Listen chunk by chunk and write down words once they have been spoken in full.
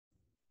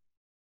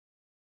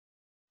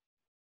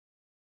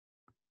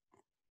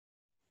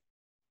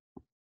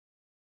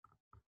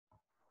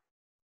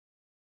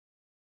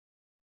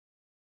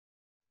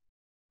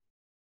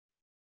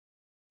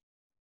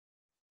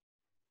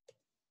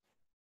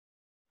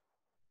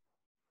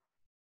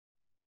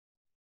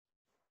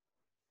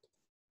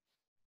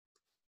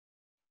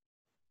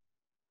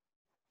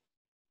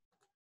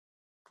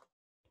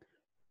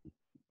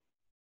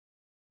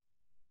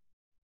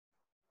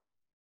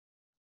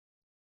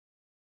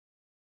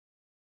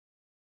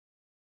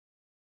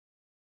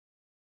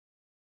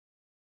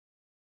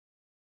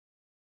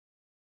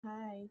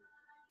Hi.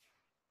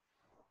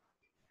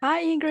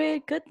 Hi,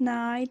 Ingrid. Good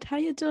night. How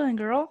you doing,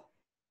 girl?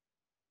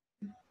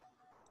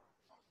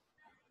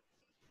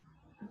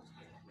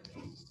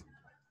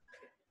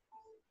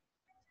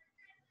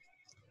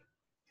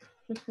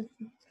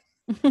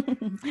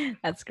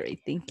 That's great.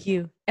 Thank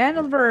you.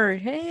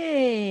 Engelbert,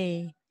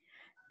 hey.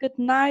 Good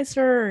night,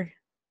 sir.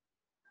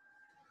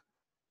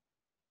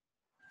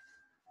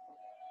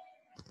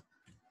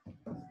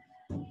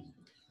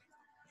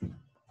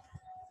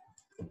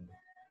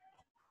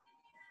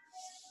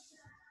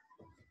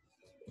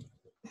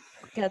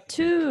 Got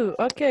two.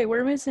 Okay,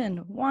 we're missing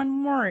one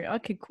more.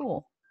 Okay,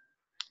 cool.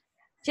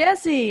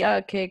 Jesse.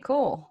 Okay,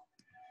 cool.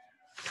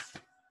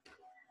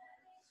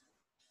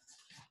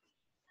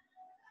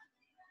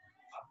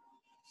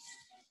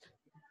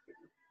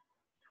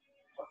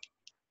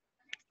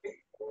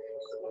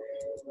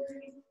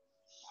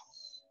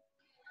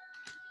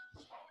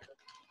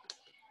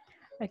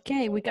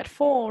 Okay, we got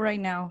four right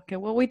now. Okay,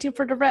 we're waiting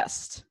for the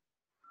rest.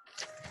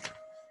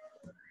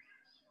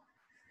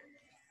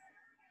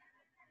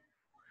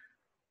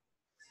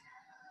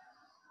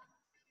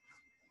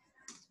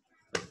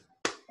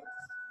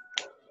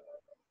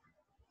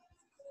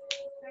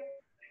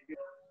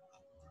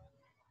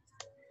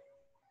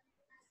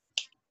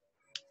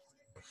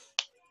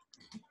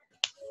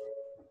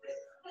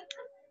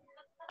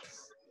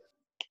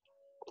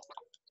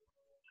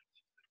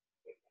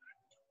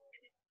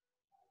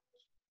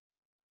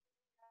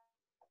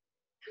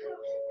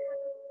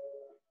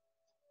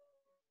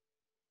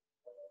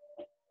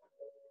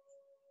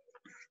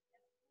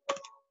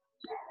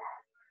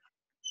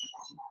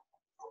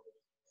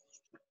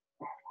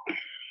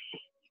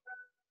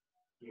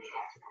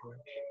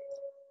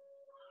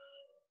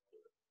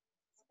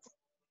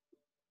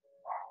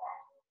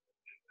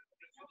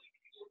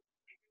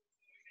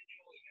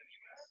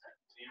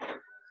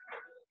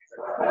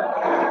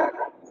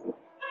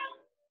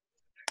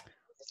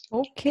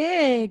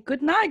 Okay,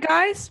 good night,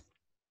 guys.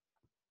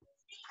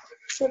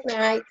 Good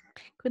night.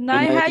 Good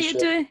night. Good night, How you teacher.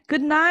 doing?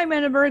 Good night,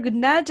 Manenberg. Good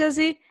night,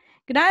 Jesse.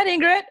 Good night,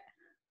 Ingrid.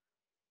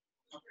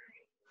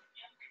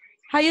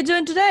 How you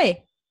doing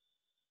today?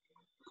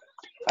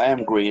 I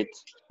am great.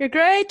 You're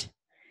great?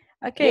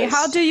 Okay,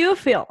 how Yes. do you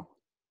feel?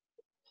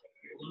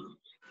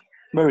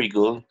 Very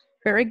good.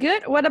 Very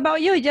good. What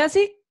about you,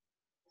 Jesse?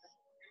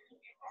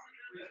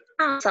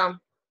 Awesome.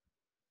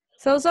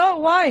 So,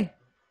 why?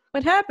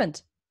 What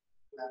happened?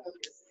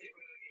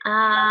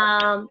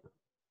 I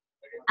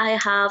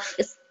have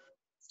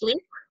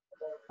sleep.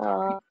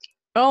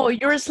 Oh,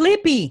 you're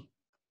sleepy.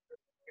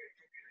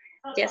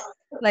 Yes.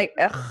 Like,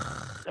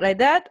 like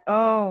that?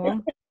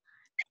 Oh,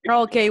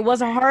 okay. It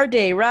was a hard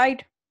day,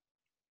 right?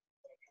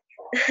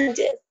 Yes.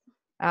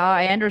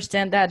 I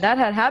understand that. That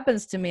had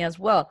happens to me as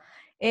well.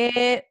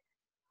 Take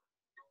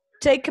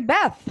a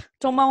bath.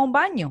 Toma un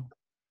baño.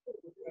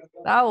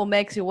 That will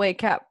make you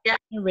wake up Yeah.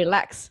 and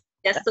relax.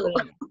 Yes. Too.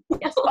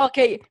 Yes.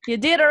 Okay, you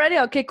did already?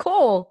 Okay,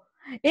 cool.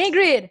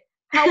 Ingrid,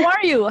 how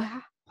are you?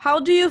 How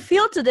do you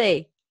feel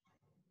today?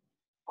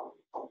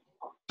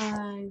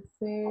 I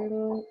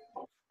feel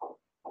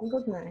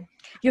good night.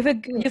 You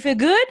feel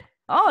good?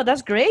 Oh,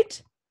 that's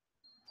great.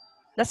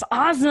 That's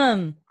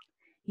awesome.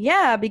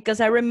 Yeah,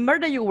 because I remember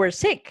that you were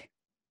sick,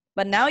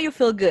 but now you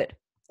feel good.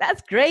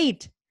 That's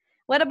great.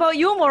 What about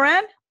you,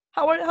 Moran?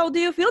 How do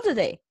you feel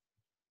today?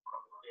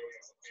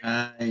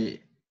 I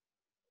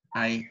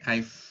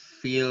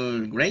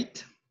feel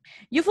great.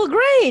 You feel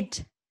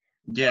great.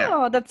 Yeah.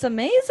 Oh, that's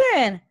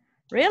amazing.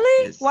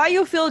 Really? Yes. Why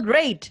you feel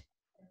great?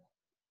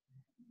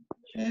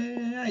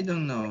 I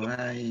don't know.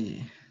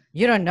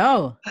 You don't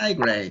know. I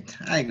great.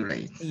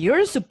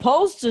 You're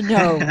supposed to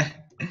know.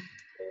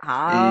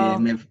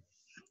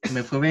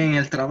 Me fue bien en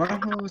el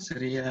trabajo,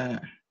 sería,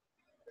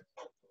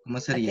 ¿cómo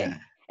sería? Okay.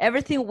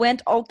 Everything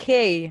went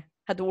okay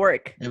at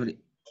work.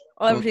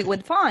 Everything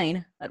went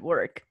fine at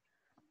work.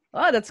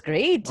 Oh, that's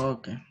great.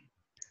 Okay.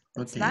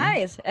 That's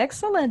nice.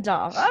 Excellent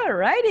job. All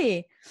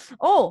righty.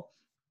 Oh,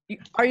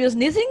 are you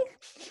sneezing?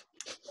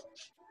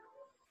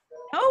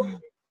 No?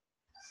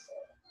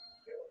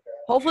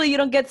 Hopefully you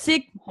don't get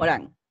sick,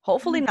 Horang.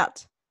 Hopefully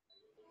not.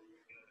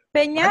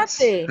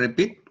 Peñate.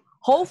 Repeat.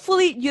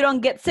 Hopefully you don't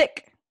get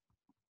sick.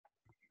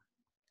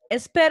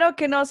 Espero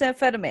que no se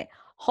enferme.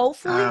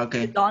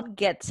 Hopefully you don't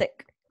get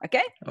sick.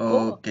 Okay?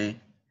 Okay.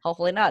 Cool.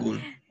 Hopefully not. Cool.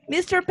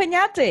 Mr.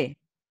 Peñate.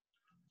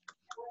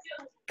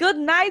 Good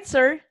night,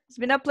 sir. It's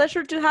been a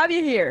pleasure to have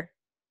you here.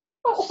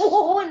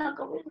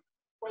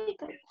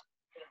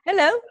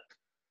 Hello.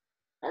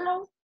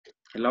 Hello.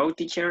 Hello,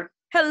 teacher.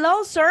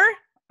 Hello, sir.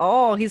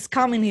 Oh, he's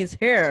coming his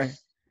hair.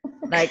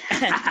 Like,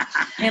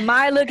 am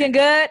I looking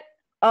good?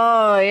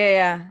 Oh,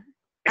 yeah.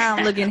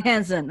 I'm looking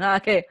handsome.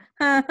 Okay.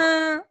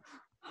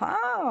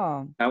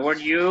 Oh. How are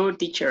you,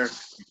 teacher?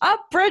 I'm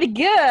pretty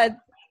good.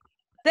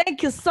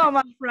 Thank you so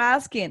much for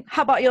asking.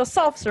 How about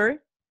yourself, sir?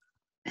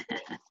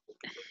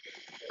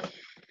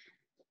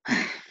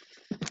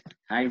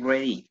 I'm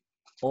ready.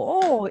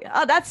 Oh,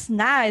 that's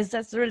nice.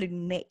 That's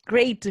really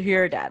great to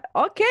hear that.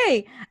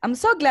 Okay. I'm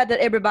so glad that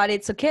everybody,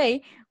 it's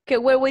okay. Okay,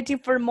 we're waiting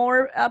for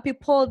more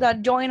people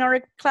that join our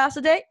class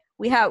today.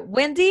 We have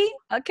Wendy.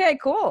 Okay,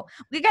 cool.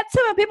 We got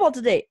 7 people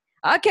today.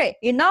 Okay,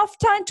 enough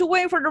time to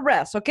wait for the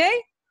rest,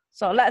 okay?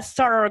 So let's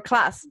start our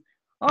class.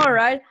 All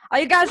right, are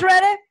you guys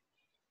ready?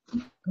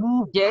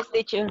 Yes,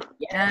 teacher.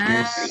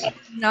 Yes.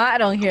 No, I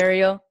don't hear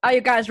you. Are you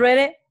guys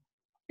ready?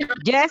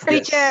 Yes,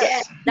 teacher.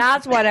 Yes.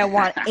 That's what I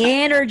want.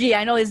 Energy.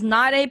 I know it's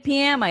not 8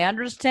 p.m. I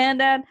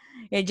understand that.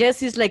 It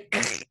just is like,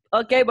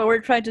 okay, but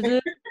we're trying to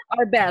do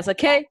our best,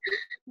 okay?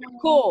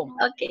 Cool.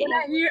 Okay.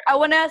 I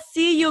want to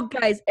see you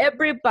guys,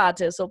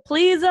 everybody. So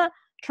please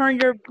turn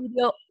your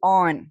video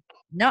on,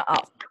 not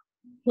off.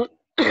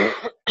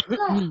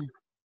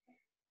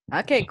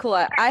 Okay, cool.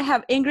 I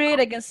have Ingrid.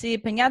 I can see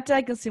Peñata.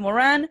 I can see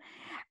Moran.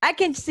 I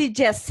can see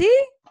Jessie,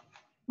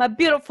 my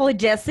beautiful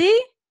Jessie.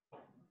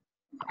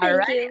 All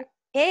right. You.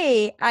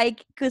 Hey, I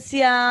could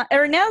see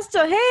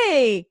Ernesto.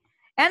 Hey,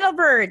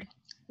 Annabert,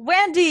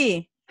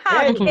 Wendy.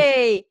 Hi.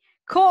 Hey,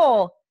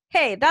 cool.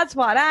 Hey, that's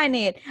what I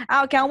need.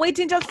 Okay, I'm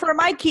waiting just for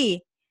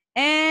Mikey.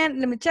 And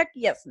let me check.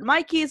 Yes,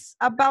 Mikey's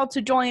about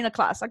to join the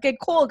class. Okay,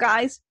 cool,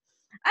 guys.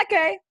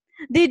 Okay.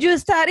 Did you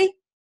study?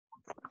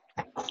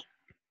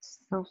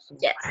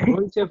 Yes.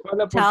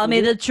 Tell me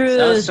the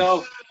truth.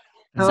 So.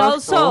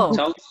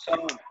 So.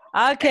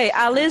 Okay,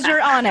 at least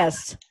you're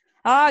honest.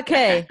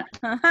 Okay.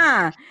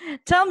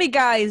 Tell me,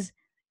 guys,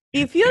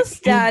 if you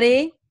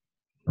study,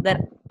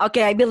 then,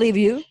 okay, I believe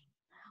you.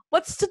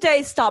 What's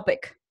today's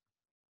topic?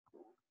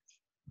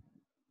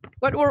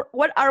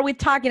 What are we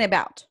talking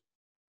about?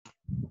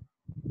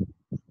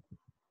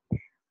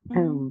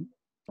 Ooh.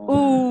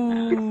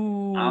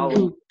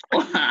 Ouch.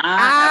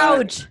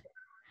 Ouch.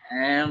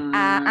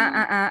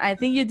 I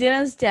think you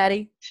didn't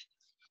study.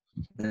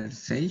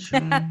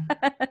 Conversation.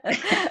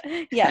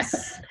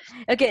 Yes.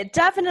 Okay,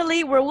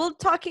 definitely we'll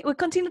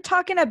continue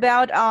talking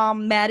about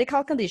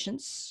medical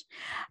conditions.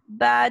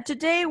 But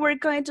today we're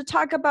going to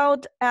talk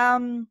about a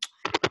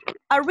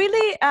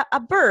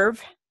verb,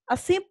 a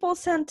simple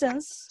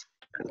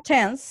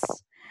tense,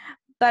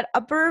 but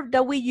a verb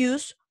that we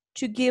use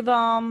to give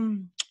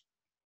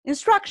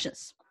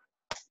instructions.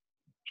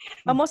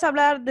 Vamos a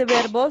hablar de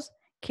verbos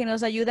que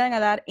nos ayudan a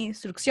dar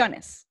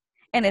instrucciones.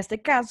 En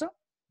este caso,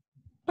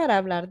 para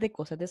hablar de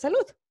cosas de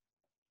salud.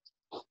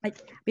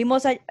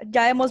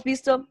 Ya hemos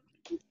visto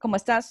cómo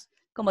estás,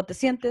 cómo te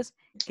sientes,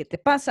 qué te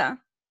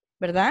pasa,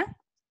 ¿verdad?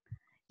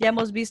 Ya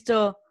hemos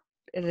visto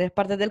las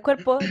partes del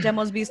cuerpo, ya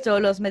hemos visto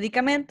los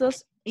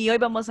medicamentos y hoy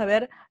vamos a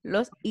ver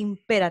los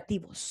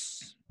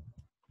imperativos.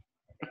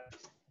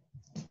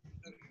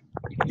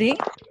 ¿Sí?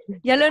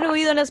 ¿Ya lo han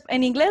oído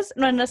en inglés?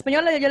 ¿No, en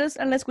español ya lo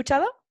han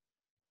escuchado?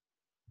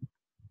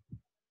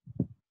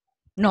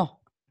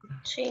 No.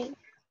 Sí.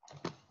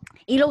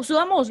 Y lo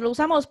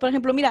usamos, por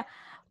ejemplo, mira,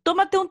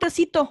 tómate un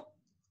tecito,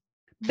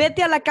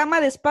 vete a la cama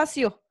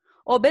despacio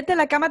o vete a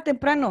la cama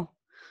temprano,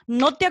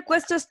 no te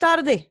acuestes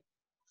tarde,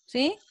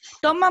 ¿sí?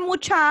 Toma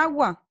mucha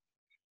agua,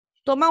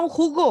 toma un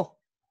jugo,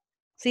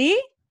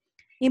 ¿sí?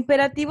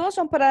 Imperativos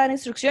son para dar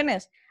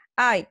instrucciones.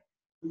 Hay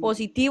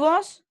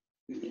positivos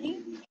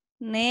y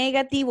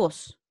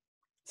negativos,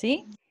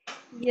 ¿sí?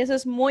 Y eso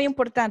es muy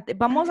importante.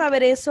 Vamos a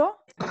ver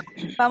eso,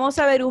 vamos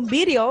a ver un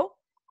video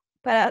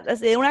para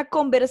hacer una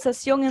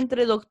conversación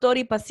entre doctor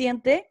y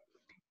paciente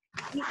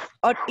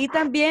y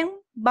también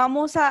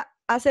vamos a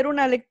hacer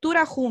una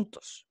lectura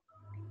juntos.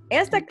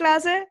 Esta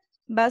clase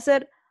va a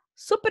ser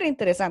súper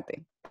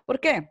interesante. ¿Por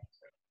qué?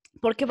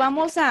 Porque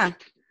vamos a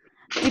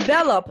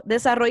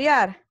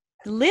desarrollar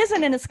the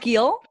listening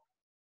skill,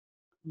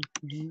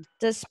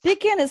 the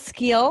speaking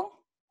skill,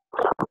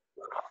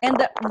 and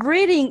the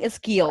reading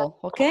skill,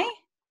 ¿ok?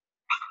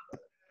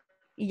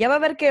 Y ya va a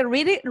ver que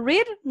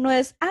read no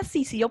es,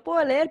 sí, yo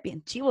puedo leer,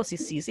 bien chivo,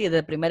 sí,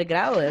 de primer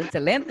grado,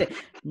 excelente.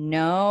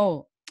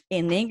 No,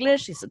 in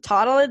English it's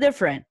totally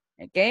different,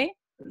 ¿ok?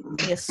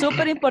 Y es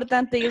súper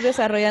importante ir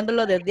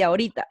desarrollándolo desde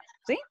ahorita,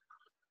 ¿sí?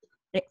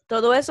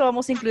 Todo eso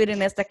vamos a incluir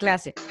en esta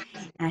clase.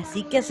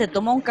 Así que se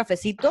toma un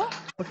cafecito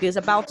porque it's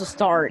about to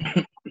start.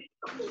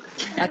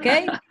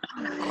 Okay?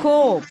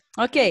 Cool.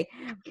 Okay.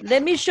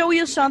 Let me show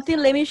you something.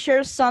 Let me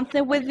share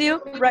something with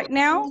you right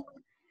now.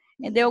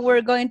 And then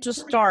we're going to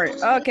start.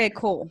 Okay,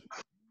 cool.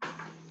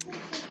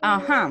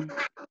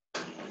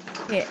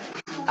 Okay.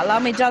 Allow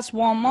me just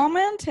one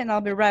moment and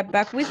I'll be right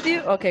back with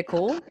you. Okay,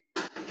 cool.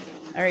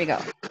 There you go.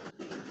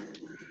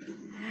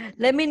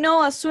 Let me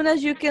know as soon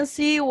as you can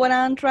see what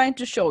I'm trying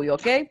to show you,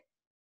 okay?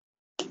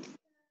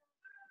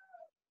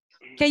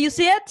 Can you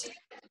see it?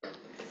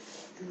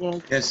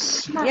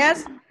 Yes.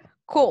 Yes?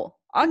 Cool.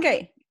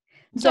 Okay.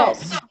 So,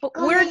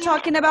 we're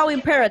talking about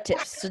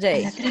imperatives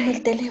today.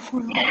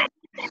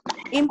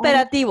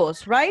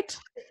 Imperativos, right?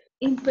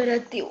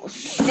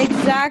 Imperativos.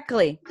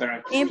 Exactly.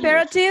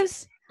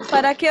 Imperatives.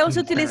 ¿Para qué se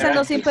utilizan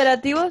los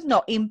imperativos?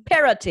 No,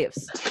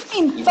 imperatives.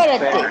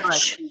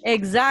 Imperatives.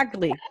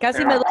 Exactly.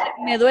 Casi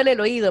me duele el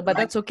oído, but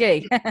that's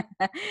okay.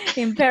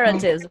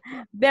 Imperatives.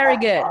 Very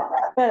good.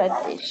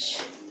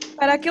 Imperatives.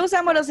 ¿Para qué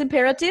usamos los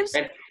imperatives?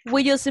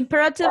 We use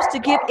imperatives to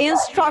give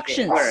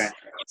instructions.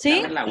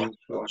 ¿Sí? Dame el agua,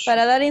 por favor.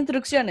 Para dar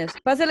instrucciones.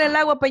 Pásale el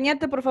agua,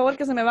 Peñate, por favor,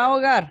 que se me va a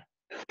ahogar.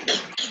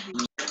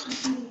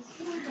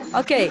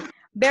 Ok,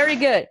 very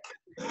good.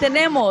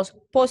 Tenemos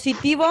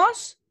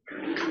positivos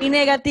y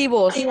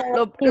negativos.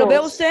 ¿Lo ve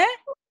usted?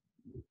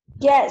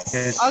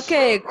 Yes.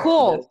 Ok,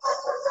 cool.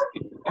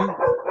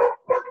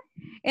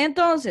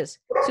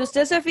 Entonces, si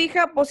usted se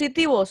fija,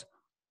 positivos,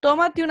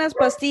 tómate unas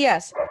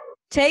pastillas.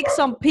 Take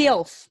some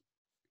pills.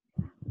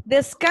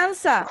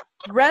 Descansa.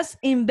 Rest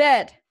in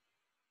bed.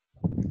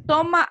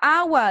 Toma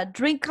agua.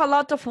 Drink a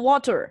lot of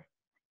water.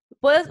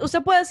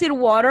 Usted puede decir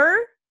water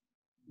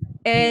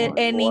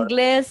en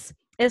inglés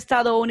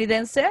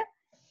estadounidense,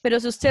 pero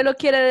si usted lo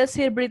quiere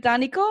decir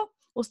británico,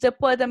 usted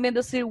puede también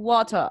decir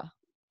water.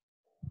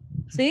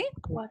 ¿Sí?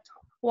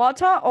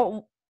 Water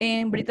o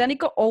en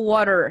británico o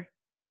water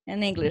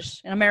en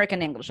English, en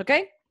American English, ¿ok?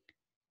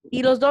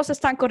 Y los dos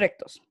están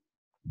correctos.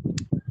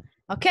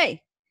 Ok,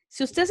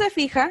 si usted se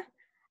fija,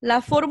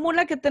 la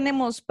fórmula que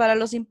tenemos para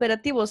los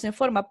imperativos en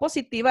forma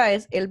positiva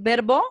es el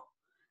verbo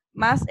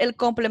más el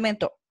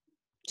complemento.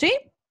 ¿Sí?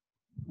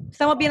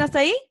 ¿Estamos bien hasta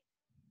ahí?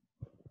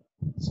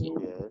 Sí.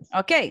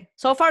 Ok,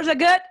 so far so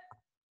good.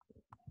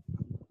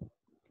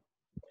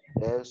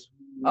 Yes.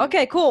 Ok,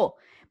 cool.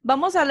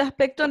 Vamos al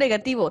aspecto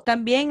negativo.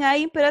 También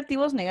hay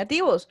imperativos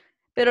negativos,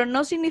 pero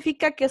no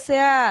significa que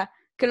sea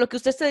que lo que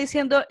usted está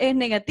diciendo es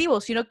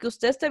negativo, sino que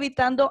usted está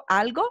evitando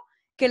algo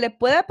que le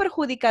pueda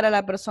perjudicar a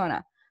la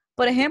persona.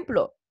 Por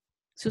ejemplo,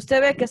 si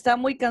usted ve que está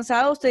muy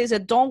cansado, usted dice,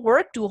 don't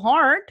work too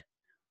hard.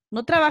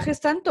 No trabajes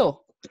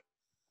tanto.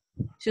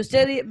 Si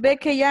usted ve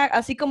que ya,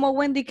 así como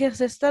Wendy que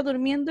se está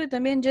durmiendo y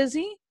también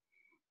Jessie,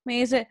 me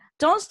dice,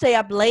 don't stay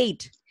up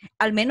late.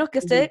 Al menos que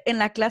esté en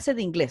la clase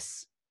de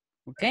inglés.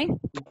 ¿Ok?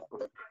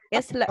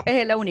 Es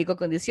la única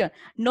condición.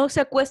 No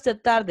se acueste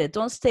tarde.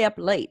 Don't stay up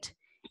late.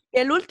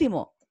 El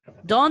último.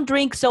 Don't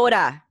drink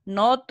soda.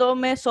 No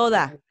tome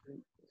soda.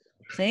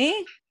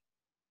 ¿Sí?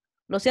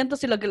 Lo siento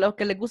si lo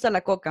que le gusta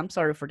la coca. I'm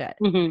sorry for that.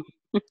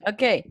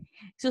 Ok.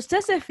 Si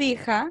usted se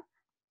fija,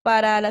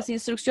 para las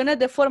instrucciones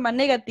de forma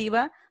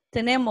negativa,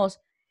 tenemos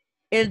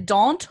el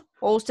don't,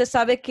 o usted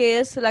sabe que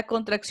es la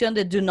contracción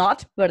de do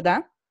not,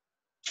 ¿verdad?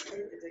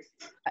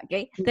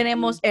 Ok.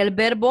 Tenemos el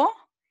verbo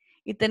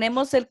y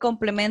tenemos el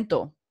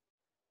complemento.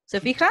 ¿Se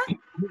fija?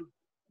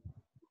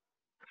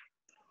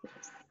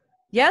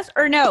 Yes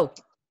or no?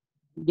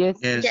 Yes.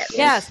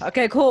 Yes.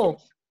 Okay, cool.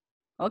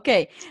 Ok.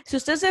 Si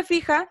usted se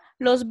fija,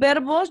 los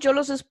verbos yo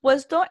los he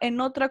puesto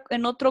en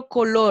otro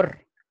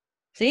color.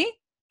 ¿Sí?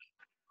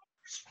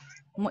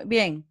 Muy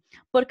bien.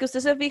 Porque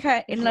usted se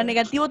fija, en la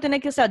negativo tiene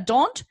que ser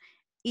don't.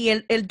 Y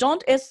el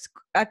don't es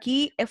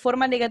aquí en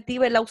forma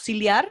negativa el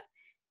auxiliar.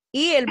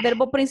 Y el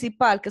verbo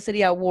principal, que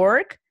sería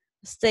work,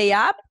 stay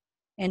up,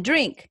 and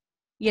drink.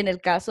 Y en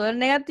el caso del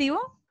negativo,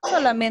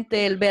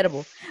 solamente el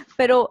verbo.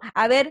 Pero,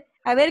 a ver,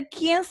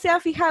 ¿quién se ha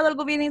fijado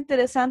algo bien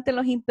interesante en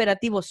los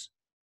imperativos?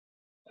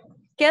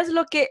 ¿Qué es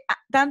lo que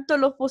tanto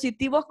los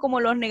positivos como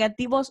los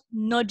negativos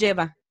no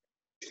llevan?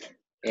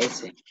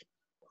 Ese.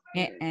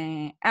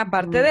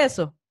 Aparte de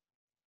eso.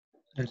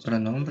 El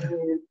pronombre.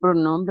 El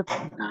pronombre.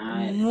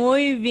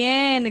 Muy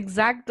bien,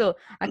 exacto.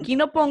 Aquí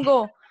no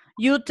pongo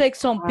you take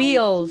some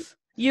pills,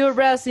 you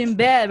rest in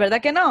bed,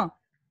 ¿verdad que no?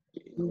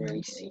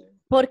 Sí.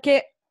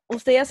 Porque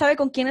usted ya sabe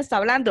con quién está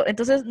hablando,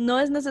 entonces no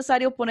es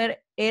necesario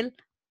poner el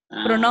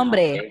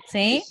pronombre, Ok.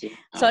 ¿sí? Sí.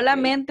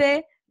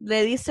 Solamente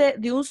le dice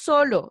de un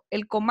solo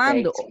el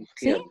comando, Take some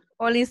 ¿sí? pills.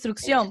 O la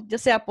instrucción, ya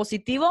sea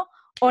positivo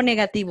o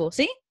negativo,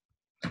 ¿sí?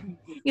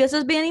 Y eso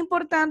es bien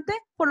importante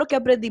por lo que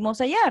aprendimos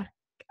ayer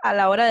a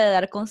la hora de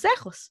dar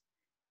consejos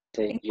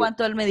en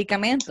cuanto al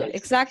medicamento.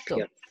 Exacto.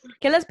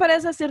 ¿Qué les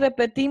parece si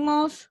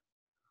repetimos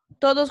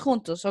todos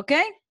juntos, ok?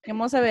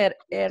 Vamos a ver.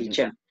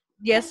 Teacher.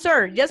 Yes,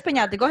 sir. Yes,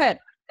 Peñate, go ahead.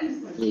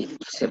 Y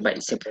se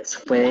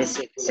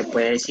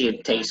puede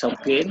decir take some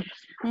pill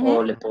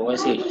o le puedo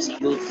decir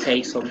you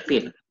take some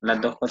pill.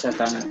 ¿Las dos cosas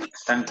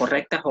están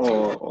correctas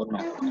o no?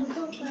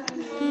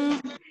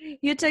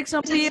 You take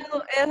some pill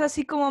es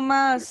así como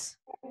más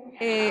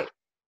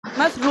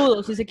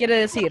rudo, si se quiere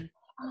decir.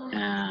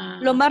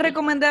 Lo más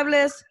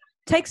recomendable es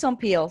take some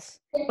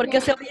pills,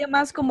 porque se oye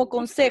más como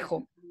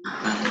consejo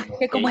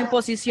que como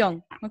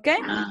imposición, ¿ok?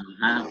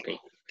 Ok.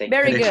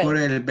 Very Es por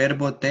good. el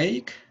verbo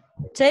take.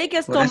 Take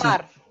es Por eso.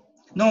 tomar.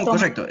 No,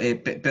 correcto,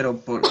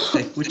 pero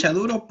se escucha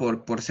duro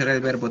por ser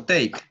el verbo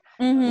take.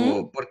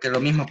 O porque lo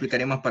mismo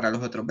aplicaríamos para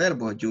los otros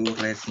verbos. You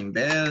rest in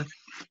bed,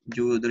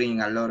 you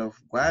drink a lot of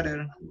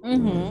water.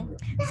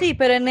 Sí,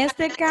 pero en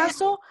este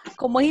caso,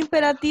 como es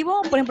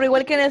imperativo, por ejemplo,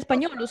 igual que en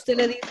español, usted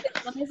le dice,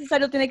 no es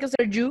necesario, tiene que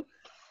ser you,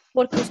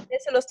 porque usted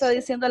se lo está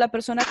diciendo a la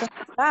persona con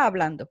que está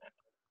hablando.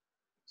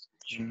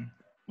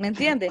 ¿Me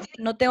entiende?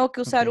 No tengo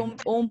que usar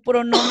un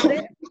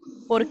pronombre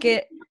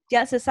porque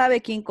ya se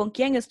sabe con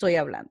quién estoy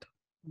hablando.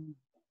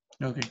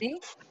 Okay. ¿Sí?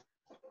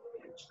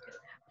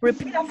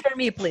 Repeat after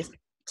me, please.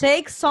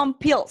 Take some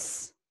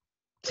pills.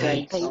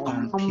 Take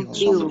some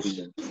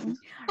pills.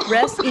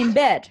 Rest in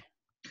bed.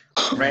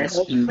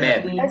 Rest in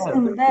bed. Rest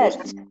in bed.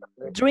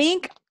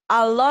 Drink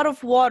a lot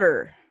of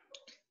water.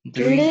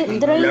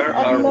 Drink a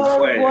lot of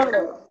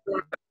water.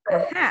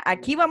 Ajá,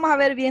 aquí vamos a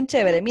ver bien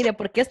chévere. Mire,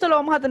 porque esto lo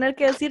vamos a tener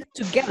que decir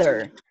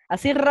together.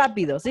 Así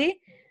rápido,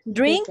 ¿sí?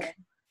 Drink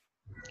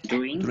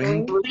Drink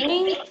Drink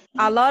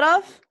a lot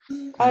of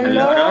a a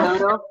lot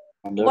lot of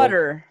of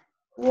water.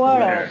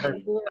 water.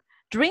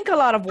 Drink a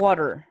lot of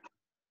water.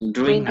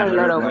 drink a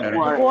lot of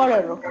water.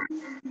 Water.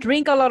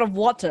 Drink a lot of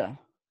water.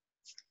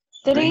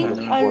 Drink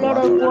a lot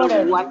of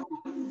water.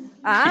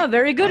 Ah,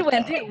 very good,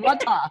 Wendy.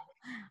 Water.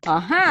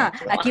 Ajá.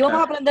 Aquí vamos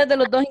a aprender de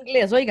los dos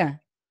inglés, oiga.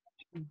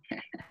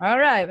 All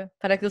right.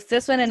 Para que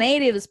usted suene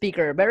native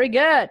speaker. Very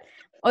good.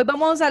 Hoy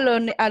vamos a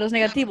los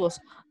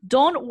negativos.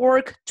 Don't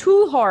work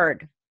too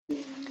hard.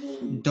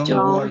 Don't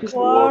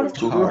work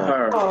too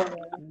hard.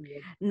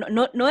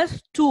 No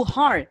es too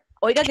hard.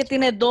 Oiga que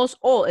tiene dos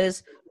O.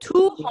 Es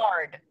too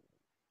hard.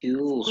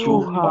 Too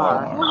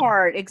hard. Too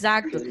hard,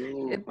 exacto.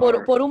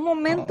 Por un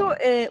momento,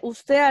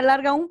 usted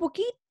alarga un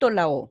poquito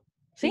la O.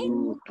 ¿Sí?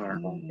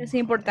 Es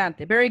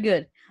importante. Very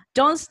good.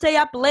 Don't stay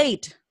up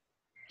late.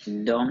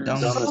 Don't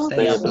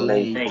Stay up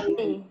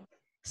late.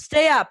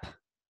 Stay up.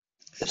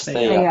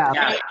 Stay up.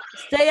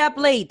 Stay up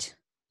late.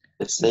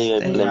 Stay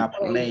up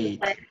late.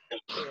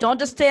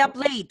 Don't stay up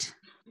late.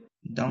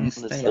 Don't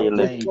stay up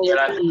late.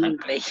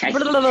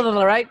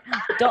 Right?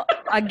 Don't,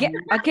 again.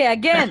 Okay,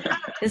 again.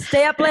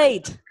 Stay up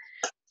late.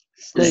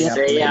 Stay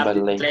up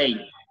late.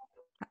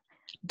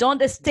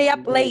 Don't stay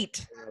up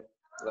late.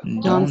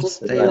 Don't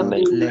stay up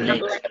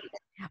late.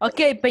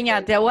 Okay,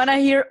 Peñate, I want to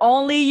hear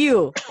only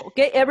you.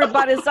 Okay,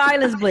 everybody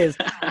silence, please.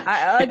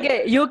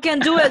 Okay, you can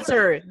do it,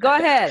 sir. Go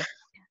ahead.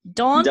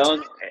 Don't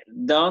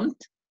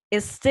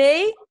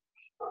stay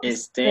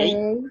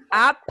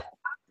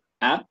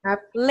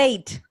up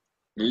late.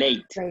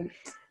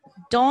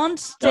 Don't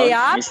stay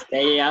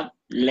up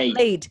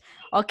late.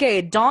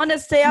 Okay, don't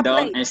stay up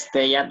late.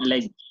 Stay up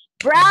late.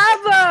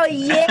 Bravo!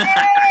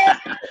 Yeah!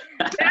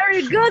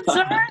 Very good,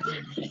 sir.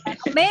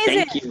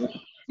 Amazing. Thank you.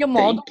 You're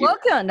more than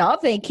welcome. No,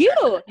 thank you.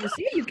 You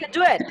see, you can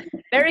do it.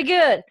 Very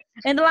good.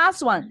 And the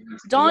last one,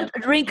 don't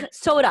drink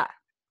soda.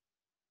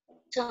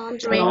 Don't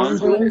Don't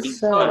drink. drink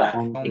soda.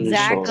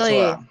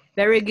 Exactly.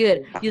 Very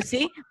good. You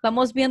see,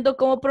 vamos viendo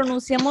cómo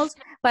pronunciamos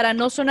para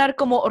no sonar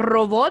como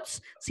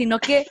robots, sino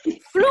que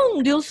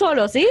flum de un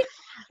solo, ¿sí?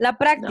 La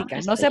práctica,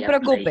 no se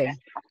preocupe.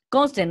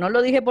 Conste, no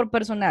lo dije por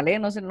personal, ¿eh?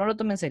 No lo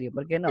tome en serio,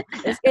 porque no.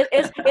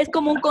 Es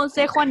como un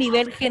consejo a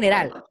nivel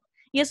general.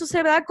 Y eso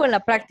se da con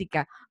la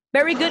práctica.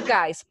 Very good,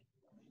 guys.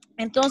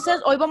 Entonces,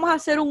 hoy vamos a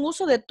hacer un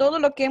uso de todo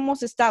lo que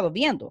hemos estado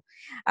viendo.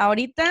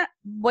 Ahorita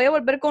voy a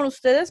volver con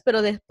ustedes,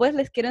 pero después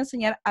les quiero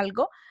enseñar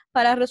algo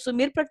para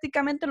resumir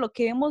prácticamente lo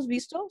que hemos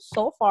visto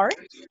so far.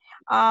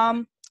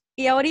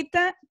 Y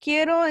ahorita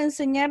quiero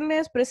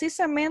enseñarles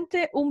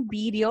precisamente un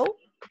video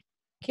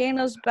que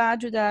nos va a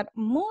ayudar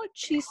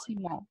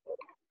muchísimo.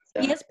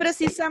 Y es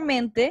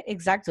precisamente,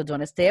 exacto,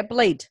 don't stay up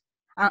late.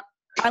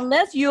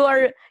 Unless you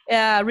are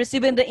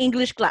receiving the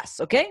English class,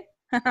 ¿ok?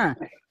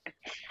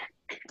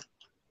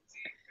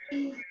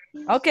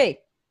 Ok,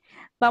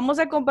 vamos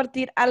a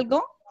compartir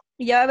algo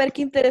y ya va a ver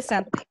qué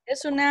interesante.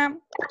 Es una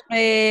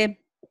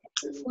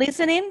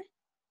listening,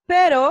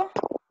 pero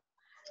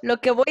lo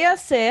que voy a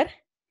hacer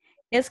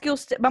es que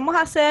vamos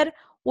a hacer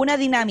una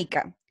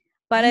dinámica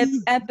para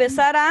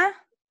empezar a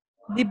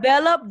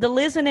develop the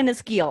listening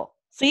skill,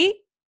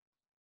 ¿sí?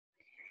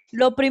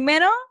 Lo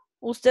primero,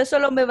 usted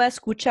solo me va a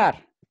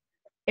escuchar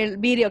el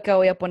video que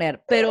voy a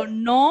poner, pero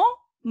no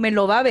me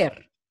lo va a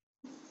ver,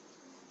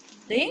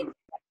 ¿sí?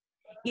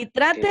 Y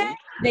trate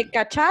de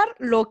cachar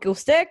lo que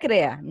usted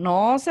crea,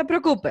 no se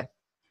preocupe,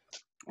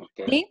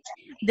 ¿sí?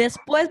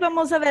 Después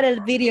vamos a ver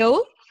el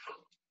video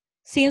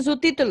sin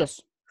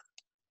subtítulos.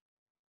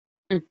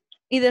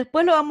 Y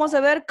después lo vamos a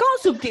ver con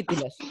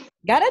subtítulos.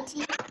 Got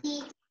it?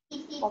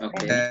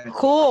 Okay.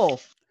 Cool.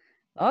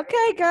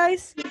 Okay,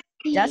 guys.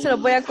 Ya se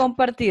los voy a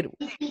compartir.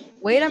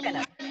 Wait a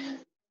minute.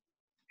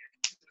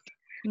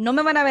 No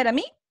me van a ver a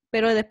mí,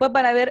 pero después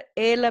van a ver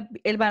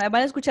van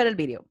a escuchar el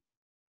video.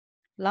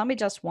 Let me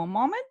just one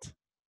moment.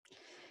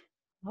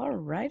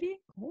 Alrighty.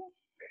 Cool.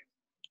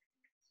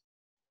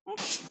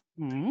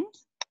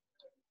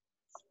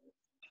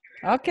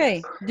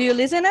 Okay. Do you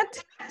listen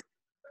it?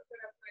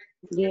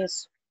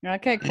 Yes.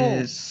 Okay,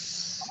 cool.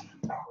 Yes.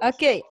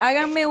 Ok,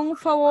 háganme un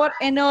favor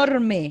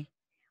enorme.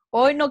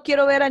 Hoy no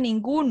quiero ver a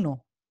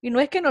ninguno. Y no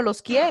es que no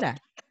los quiera.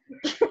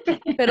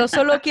 Pero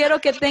solo quiero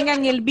que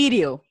tengan el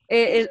video.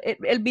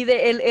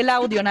 El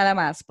audio nada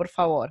más, por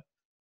favor.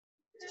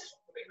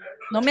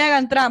 No me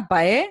hagan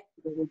trampa, ¿eh?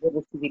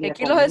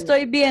 Aquí los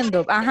estoy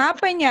viendo. Ajá,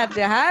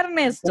 Peñate. Ajá,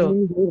 Ernesto.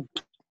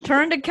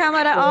 Turn the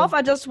camera off.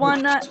 I just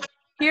wanna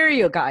hear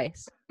you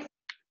guys.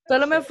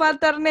 Solo me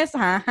falta Ernesto.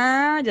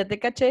 Ajá, ya te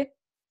caché.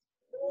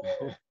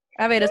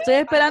 A ver, estoy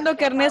esperando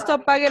que Ernesto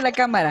apague la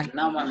cámara.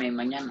 No, mami,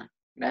 mañana.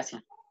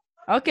 Gracias.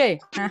 Okay.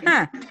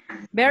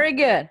 Very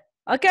good.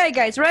 Okay,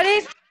 guys,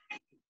 ready?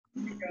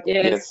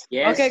 Yes.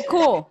 Yes. Okay,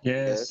 cool.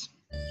 Yes.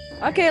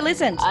 Okay,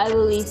 listen. I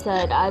believe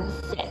that I'm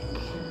sick.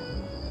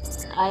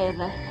 I have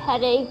a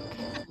headache,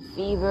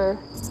 fever,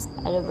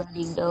 and a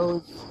running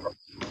nose,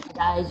 and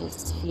I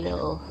just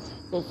feel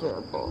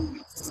miserable.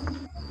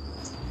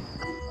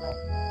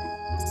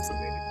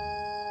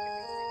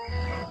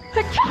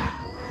 Perfect.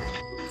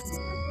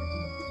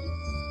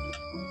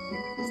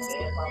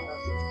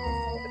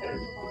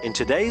 In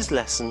today's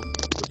lesson,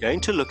 we're going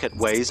to look at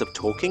ways of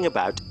talking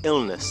about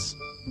illness.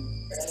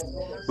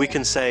 We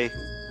can say,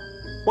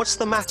 "What's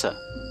the matter?"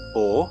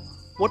 or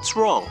 "What's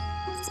wrong?"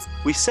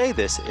 We say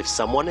this if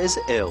someone is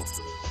ill.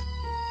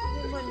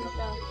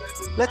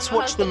 Let's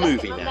watch the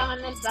movie now.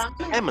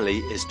 Emily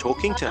is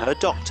talking to her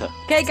doctor.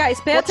 Okay, guys,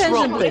 pay What's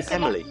attention, wrong please. with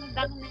Emily?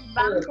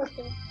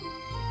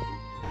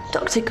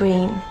 Dr.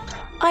 Green,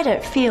 I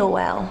don't feel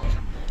well.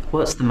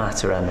 What's the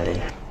matter,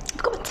 Emily? I've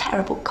got a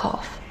terrible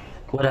cough.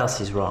 What else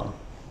is wrong?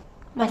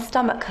 My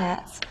stomach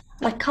hurts.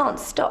 I can't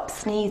stop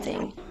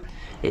sneezing.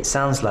 It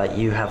sounds like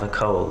you have a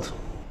cold.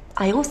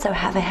 I also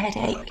have a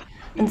headache,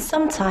 and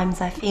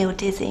sometimes I feel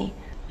dizzy.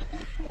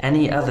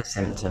 Any other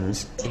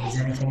symptoms?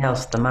 Is anything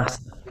else the matter?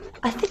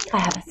 I think I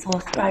have a sore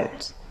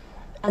throat,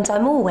 and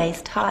I'm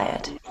always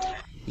tired.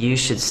 You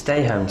should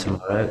stay home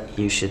tomorrow.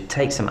 You should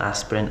take some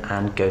aspirin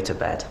and go to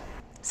bed.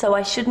 So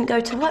I shouldn't go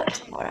to work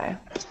tomorrow.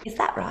 Is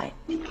that right?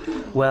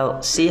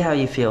 Well, see how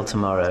you feel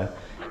tomorrow.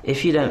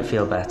 If you don't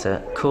feel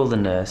better, call the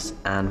nurse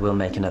and we'll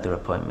make another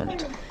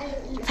appointment.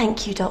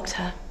 Thank you,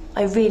 Doctor.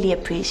 I really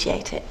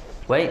appreciate it.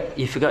 Wait,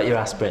 you forgot your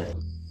aspirin.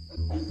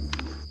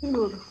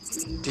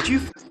 Did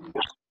you?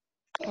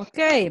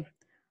 Okay.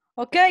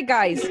 Okay,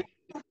 guys.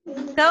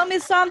 Tell me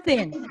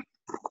something.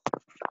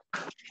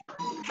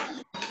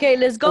 Okay,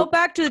 let's go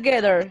back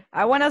together.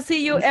 I want to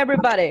see you,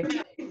 everybody.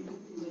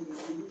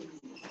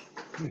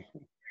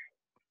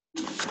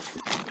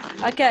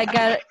 Okay, I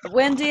got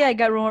Wendy, I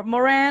got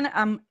Moran,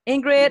 I'm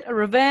Ingrid,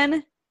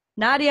 Raven,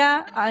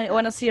 Nadia, I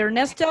want to see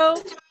Ernesto,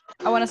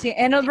 I want to see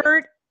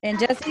Engelbert and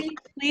Jesse,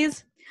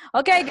 please.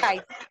 Okay, guys,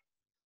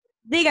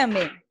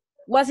 díganme,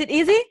 was it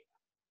easy?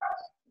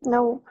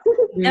 No.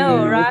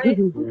 No, right?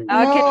 Okay,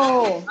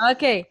 No.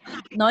 okay,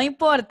 no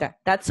importa,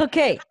 that's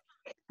okay.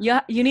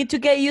 You need to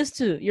get used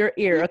to your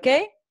ear,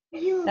 okay?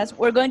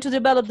 We're going to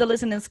develop the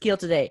listening skill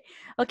today.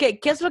 Okay,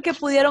 ¿qué es lo que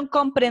pudieron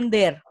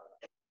comprender?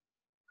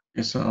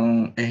 Eso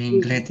es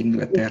inglés de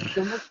Inglaterra.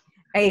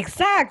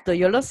 Exacto,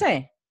 yo lo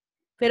sé.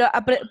 Pero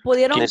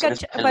 ¿pudieron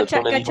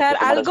cachar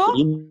algo?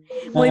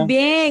 Muy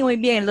bien, muy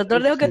bien. El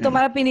doctor dijo que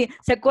tomara aspirina.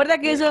 ¿Se acuerda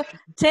que hizo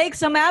take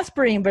some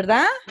aspirin,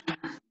 verdad?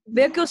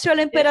 Veo que usó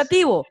el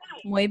imperativo.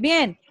 Muy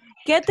bien.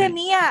 ¿Qué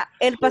tenía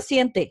el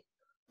paciente?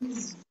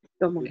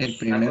 El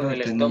primero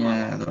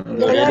tenía dolor de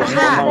Dolor de cabeza,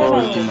 estómago.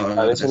 el último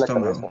dolor de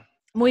estómago.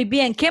 Muy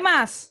bien. ¿Qué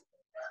más?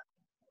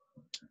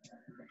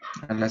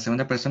 A la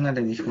segunda persona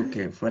le dijo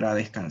que fuera a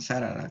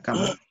descansar a la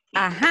cama.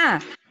 Ajá.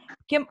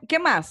 ¿Qué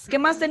más? ¿Qué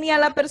más tenía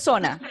la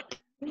persona?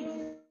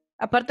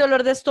 Aparte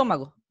dolor de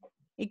estómago.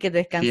 Y que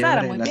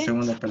descansara, Fiebre, muy la bien.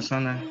 segunda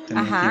persona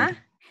tenía Ajá.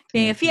 fiebre.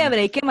 Tiene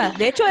fiebre. ¿Y qué más?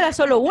 De hecho, era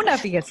solo una,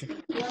 fíjese.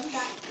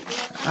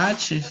 Ah,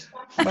 chis.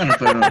 Bueno,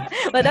 pero...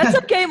 But that's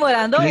okay,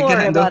 Morán. Don't creí que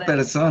worry eran dos about it.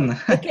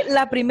 personas. Es que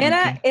la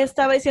primera Ok.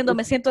 estaba diciendo,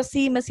 me siento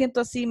así, me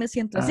siento así, me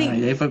siento así. Ah,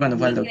 y ahí fue cuando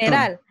fue al En doctor.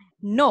 general,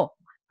 no.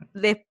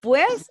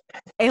 Después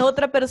es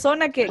otra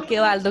persona que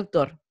va al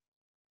doctor.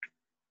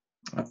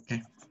 Ok.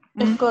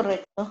 Es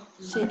correcto,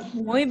 sí.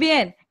 Muy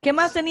bien. ¿Qué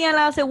más tenía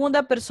la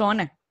segunda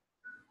persona?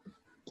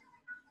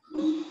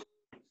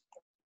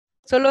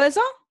 ¿Solo eso?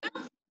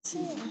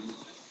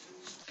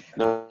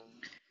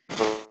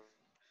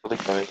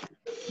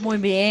 Muy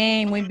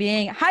bien, muy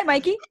bien. Hi,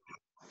 Mikey.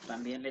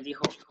 También le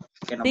dijo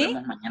que nos ¿Sí?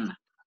 vemos mañana.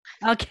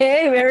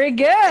 Okay, very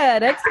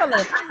good.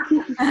 Excellent.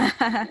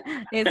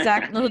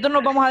 Exacto. Nosotros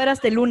nos vamos a ver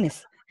hasta el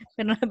lunes,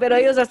 pero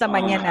ellos hasta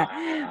mañana.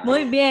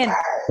 Muy bien.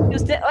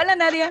 Hola,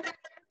 Nadia.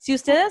 Si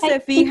ustedes se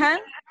fijan,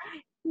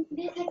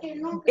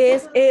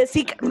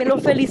 sí, me lo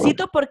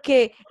felicito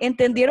porque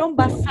entendieron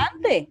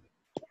bastante,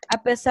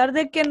 a pesar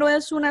de que no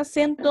es un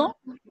acento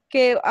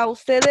que a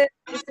ustedes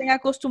estén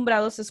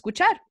acostumbrados a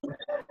escuchar.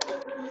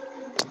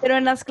 Pero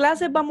en las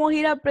clases vamos a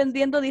ir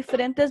aprendiendo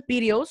diferentes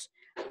videos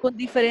con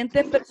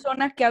diferentes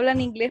personas que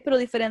hablan inglés, pero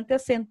diferente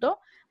acento,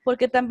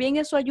 porque también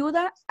eso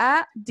ayuda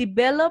a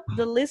develop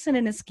the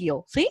listening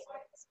skill, ¿sí?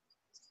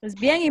 Es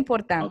bien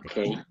importante.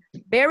 Okay.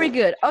 Very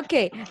good.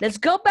 Okay, let's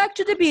go back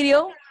to the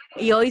video.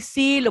 Y hoy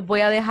sí los voy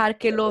a dejar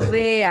que lo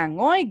vean.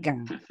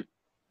 Oigan,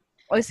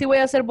 hoy sí voy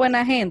a ser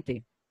buena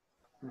gente.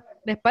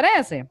 ¿Les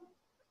parece?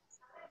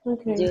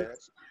 Okay.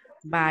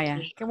 Vaya,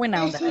 qué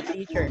buena onda la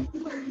teacher.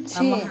 Sí.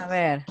 Vamos a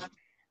ver.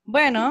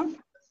 Bueno,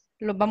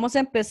 los vamos a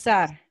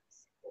empezar.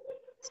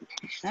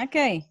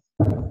 Ok.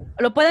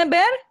 ¿Lo pueden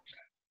ver?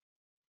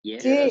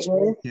 Yes. Sí.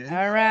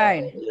 All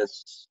right.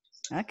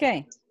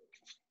 Ok.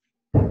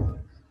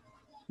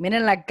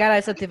 Miren la cara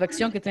de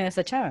satisfacción que tiene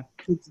esa chava.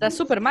 Está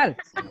súper mal.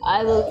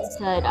 I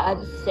said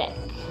I'm sick.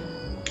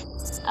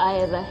 I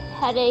have a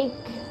headache,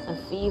 a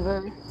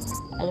fever,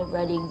 and a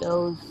runny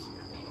nose,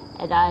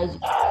 and I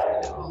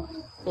feel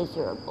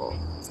miserable.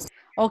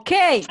 Ok,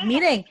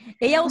 miren,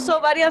 ella usó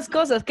varias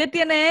cosas. ¿Qué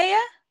tiene ella?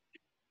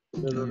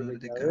 Dolor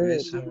de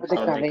cabeza. Dolor de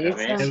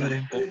cabeza.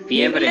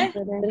 Fiebre. Fiebre.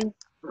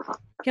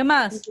 ¿Qué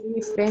más?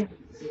 Triste.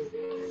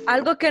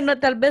 Algo que no,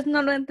 tal vez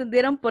no lo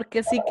entendieron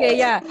porque sí que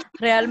ella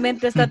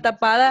realmente está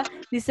tapada.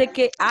 Dice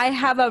que I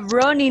have a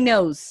runny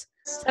nose.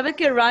 ¿Sabes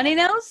qué runny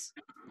nose?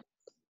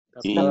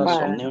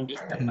 Insomnio.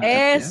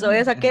 Eso,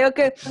 es aquello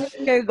que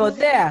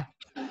gotea.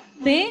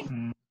 ¿Sí?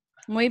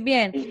 Muy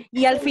bien.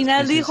 Y al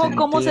final Que se dijo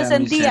cómo se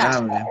sentía.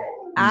 miserable.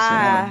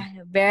 Ah,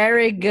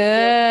 very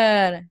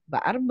good.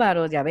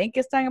 Bárbaro, ya ven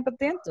que están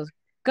atentos.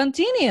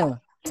 Continue.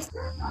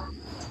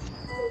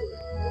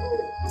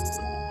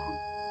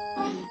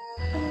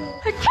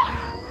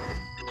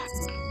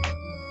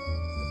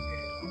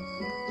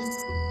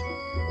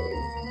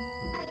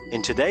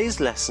 In today's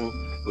lesson,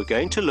 we're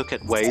going to look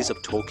at ways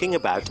of talking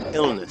about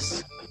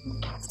illness.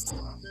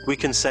 We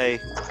can say,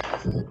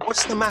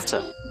 what's the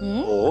matter?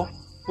 Or,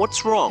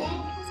 what's wrong?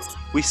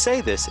 We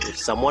say this if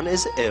someone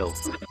is ill.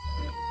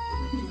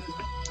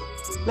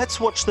 Let's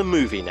watch the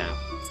movie now.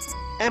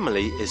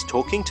 Emily is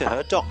talking to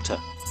her doctor.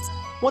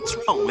 What's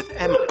wrong with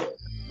Emily?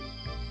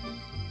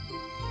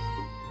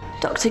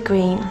 Dr.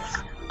 Green,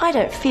 I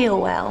don't feel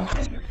well.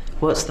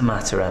 What's the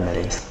matter,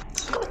 Emily?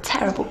 I've got a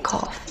terrible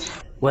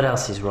cough. What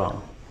else is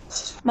wrong?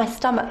 My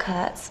stomach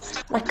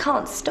hurts and I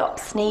can't stop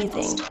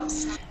sneezing.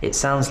 It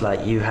sounds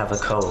like you have a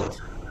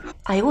cold.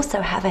 I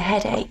also have a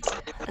headache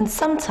and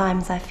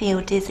sometimes I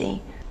feel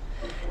dizzy.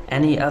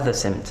 Any other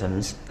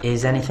symptoms?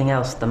 Is anything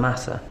else the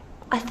matter?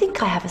 I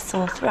think I have a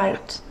sore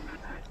throat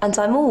and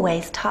I'm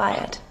always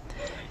tired.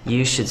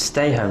 You should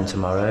stay home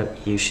tomorrow.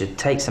 You should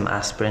take some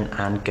aspirin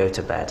and go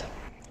to bed.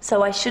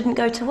 So I shouldn't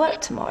go to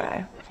work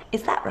tomorrow.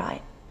 Is that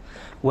right?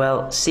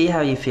 Well, see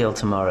how you feel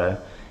tomorrow.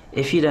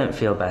 If you don't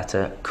feel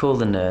better, call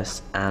the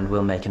nurse and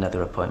we'll make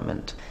another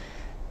appointment.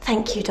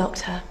 Thank you,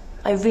 doctor.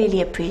 I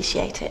really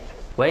appreciate it.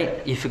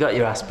 Wait, you forgot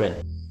your aspirin.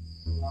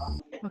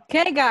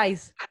 Okay,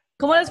 guys.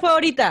 ¿Cómo les fue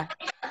ahorita?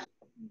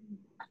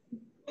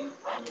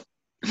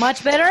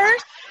 Much better?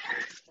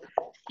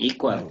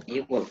 Equal.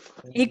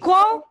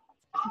 Equal?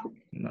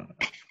 No.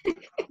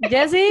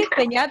 Jesse,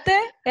 Peñate,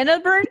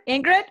 Engelbert,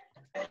 Ingrid.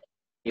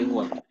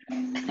 Igual.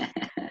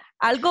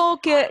 Algo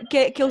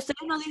que ustedes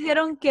nos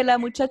dijeron que la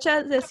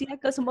muchacha decía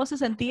que cómo se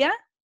sentía.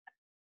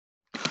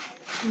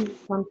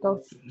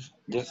 ¿Cuántos?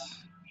 Yes.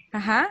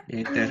 Ajá.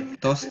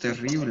 Tos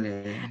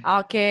terrible.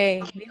 Ok.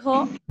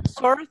 Dijo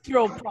sore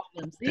throat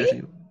problems. ¿Sí?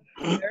 Terrible.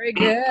 Very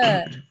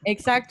good.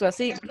 Exacto,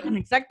 así.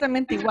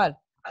 Exactamente igual.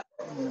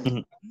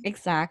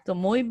 Exacto.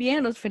 Muy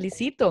bien, los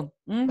felicito.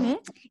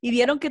 Y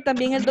vieron que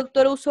también el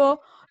doctor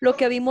usó lo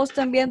que vimos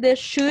también de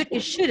should y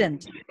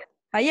shouldn't.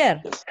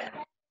 Ayer.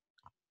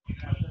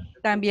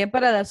 También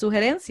para dar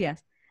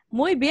sugerencias.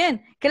 Muy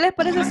bien. ¿Qué les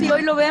parece si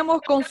hoy lo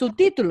vemos con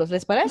subtítulos?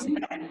 ¿Les parece?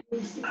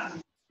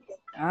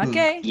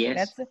 Ok.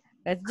 Yes.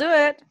 Let's do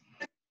it.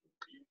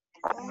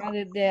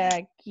 Desde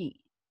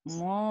aquí.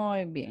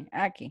 Muy bien.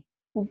 Aquí.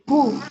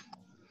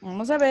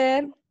 Vamos a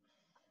ver.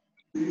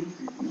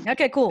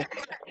 Ok, cool.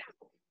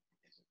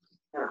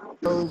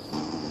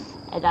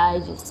 And I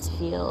just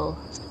feel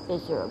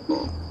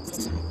miserable.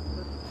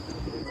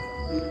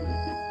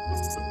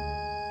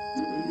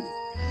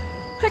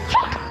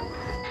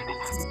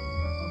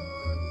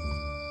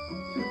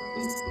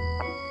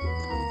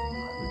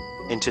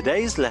 In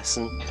today's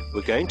lesson,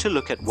 we're going to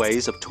look at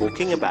ways of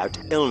talking about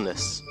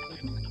illness.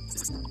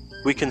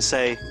 We can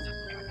say,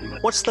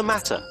 what's the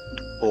matter?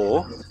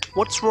 Or,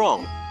 what's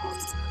wrong?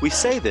 We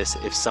say this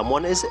if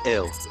someone is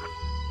ill.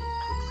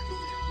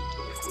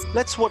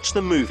 Let's watch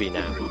the movie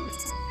now.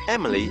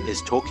 Emily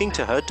is talking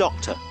to her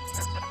doctor.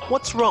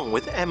 What's wrong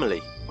with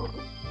Emily?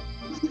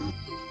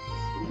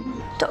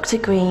 Dr.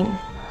 Green,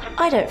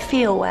 I don't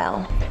feel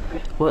well.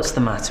 What's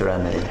the matter,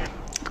 Emily?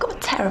 I've got a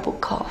terrible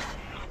cough.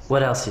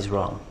 What else is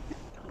wrong?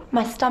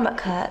 My stomach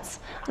hurts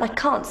and I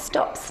can't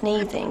stop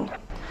sneezing.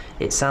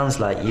 It sounds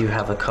like you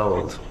have a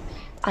cold.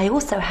 I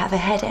also have a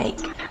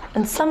headache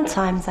and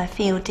sometimes I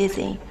feel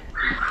dizzy.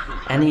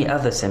 Any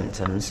other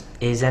symptoms?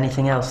 Is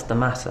anything else the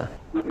matter?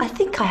 I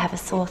think I have a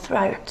sore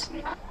throat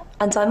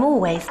and I'm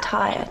always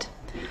tired.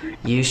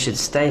 You should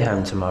stay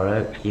home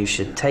tomorrow. You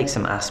should take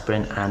some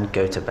aspirin and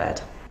go to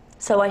bed.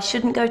 So I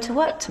shouldn't go to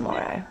work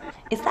tomorrow.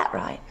 Is that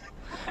right?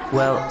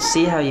 Well,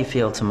 see how you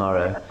feel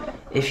tomorrow.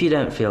 If you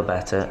don't feel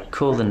better,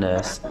 call the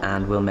nurse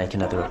and we'll make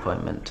another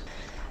appointment.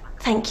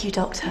 Thank you,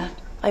 doctor.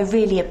 I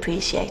really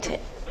appreciate it.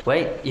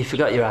 Wait, you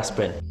forgot your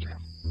aspirin.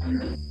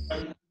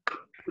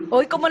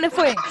 ¿Hoy cómo le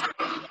fue?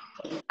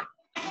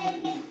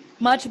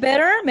 Much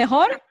better?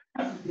 ¿Mejor?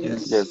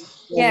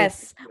 Yes.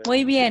 Yes.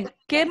 Muy bien.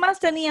 ¿Qué más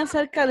tenía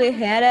acerca de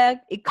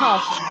headache y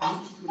cough?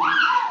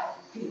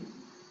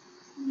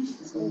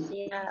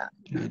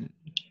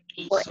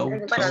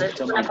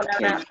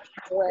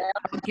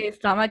 Okay,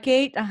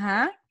 stomachache,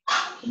 ajá.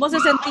 ¿Cómo se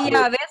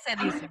sentía a veces,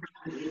 dice?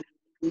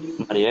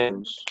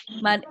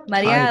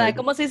 Mareada.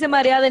 ¿Cómo se dice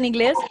mareada en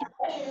inglés?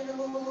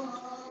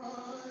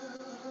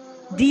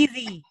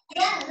 Dizzy.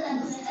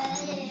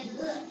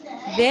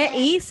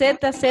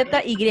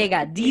 D-I-Z-Z-Y.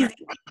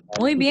 Dizzy.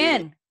 Muy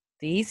bien.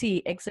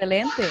 Dizzy,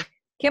 excelente.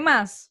 ¿Qué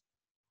más?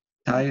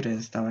 Tired,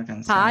 estaba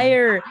cansado.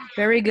 Tired.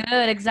 Very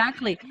good,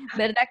 exactly.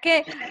 ¿Verdad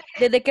que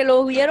desde que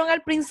lo vieron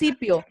al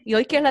principio y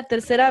hoy que es la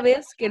tercera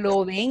vez que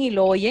lo ven y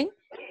lo oyen,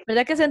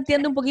 ¿verdad que se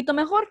entiende un poquito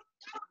mejor?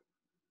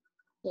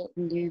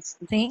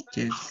 ¿Sí?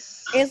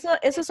 Yes.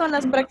 Esas son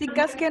las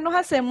prácticas que nos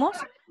hacemos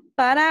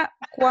para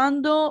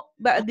cuando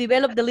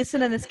develop the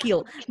listening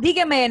skill.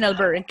 Dígame,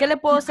 Enelbert, ¿en qué le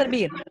puedo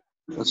servir?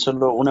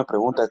 Solo una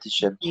pregunta,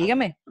 teacher.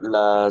 Dígame.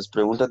 Las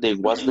preguntas de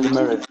what's the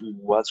matter y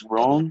what's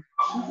wrong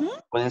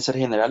pueden ser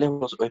generales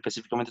o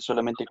específicamente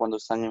solamente cuando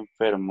están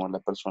enfermos la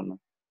persona.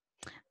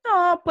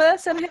 No, puede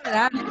ser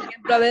general. Por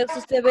ejemplo, a veces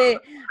usted ve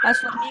a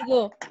su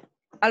amigo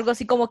algo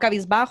así como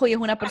cabizbajo y es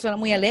una persona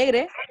muy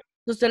alegre.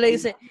 Usted le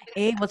dice,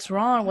 hey, what's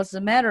wrong? What's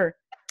the matter?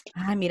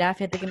 Ay, mira,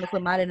 fíjate que me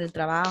fue mal en el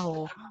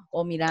trabajo.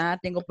 O mira,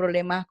 tengo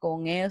problemas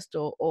con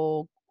esto.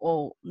 O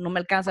no me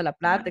alcanza la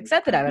plata,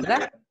 etcétera,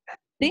 ¿verdad?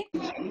 ¿Sí?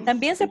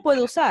 También se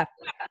puede usar.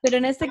 Pero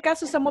en este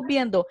caso estamos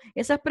viendo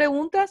esas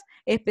preguntas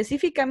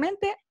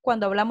específicamente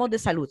cuando hablamos de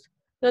salud.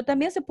 Pero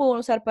también se pueden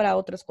usar para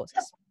otras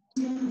cosas.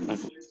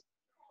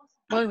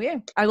 Muy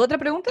bien. ¿Alguna otra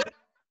pregunta?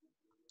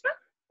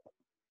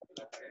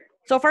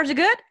 So far, so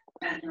good?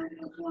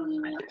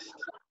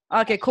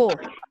 Okay, cool.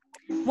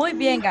 Muy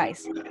bien,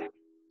 guys.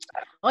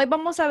 Hoy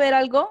vamos a ver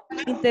algo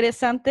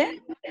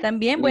interesante.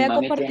 También voy a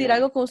compartir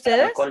algo con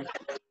ustedes.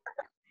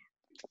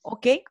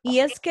 Ok, y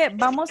es que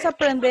vamos a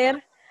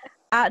aprender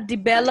a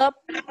develop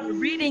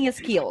reading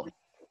skill.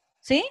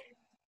 ¿Sí?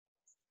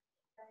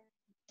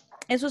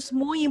 Eso es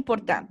muy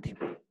importante.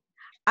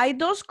 Hay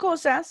dos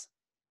cosas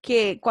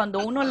que cuando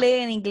uno lee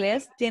en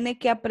inglés tiene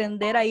que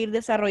aprender a ir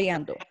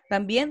desarrollando.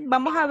 También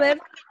vamos a ver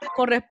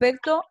con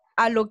respecto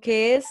a lo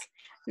que es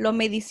la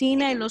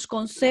medicina y los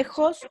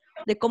consejos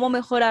de cómo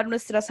mejorar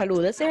nuestra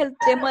salud. Ese es el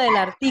tema del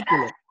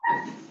artículo.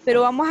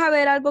 Pero vamos a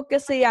ver algo que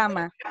se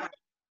llama,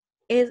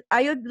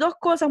 hay dos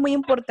cosas muy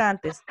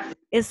importantes,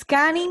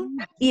 scanning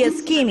y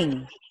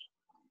skinning.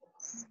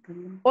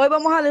 Hoy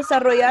vamos a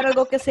desarrollar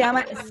algo que se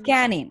llama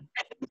scanning.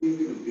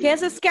 ¿Qué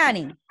es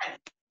scanning?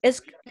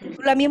 Es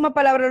la misma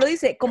palabra lo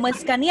dice, como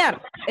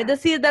escanear. Es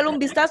decir, darle un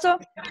vistazo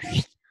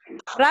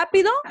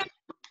rápido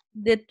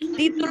de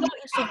títulos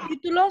y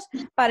subtítulos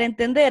para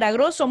entender a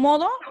grosso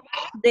modo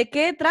de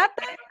qué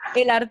trata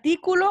el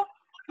artículo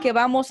que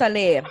vamos a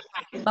leer.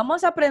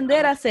 Vamos a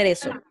aprender a hacer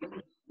eso.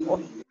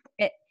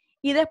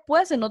 Y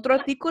después en otro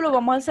artículo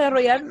vamos a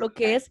desarrollar lo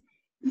que es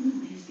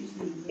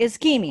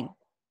skimming,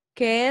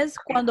 que es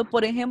cuando,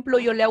 por ejemplo,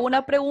 yo le hago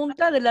una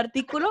pregunta del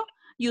artículo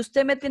y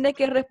usted me tiene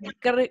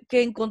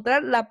que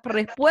encontrar la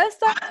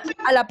respuesta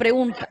a la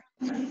pregunta,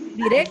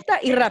 directa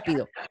y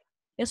rápido.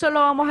 Eso lo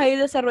vamos a ir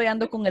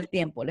desarrollando con el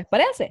tiempo. ¿Les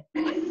parece?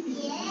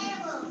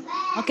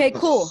 Ok,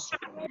 cool.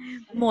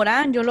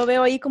 Morán, yo lo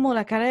veo ahí como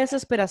la cara de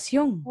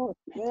desesperación.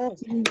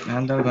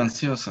 Ando algo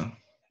ansioso.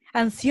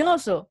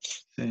 ¿Ansioso?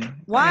 Sí.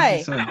 Why?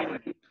 Así soy.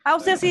 Ah,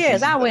 usted sí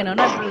es. Ah, bueno,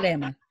 no hay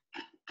problema.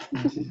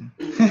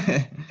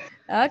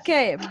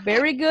 Okay,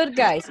 very good,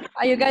 guys.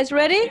 Are you guys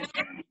ready?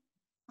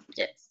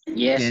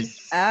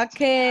 Yes.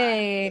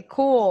 Okay,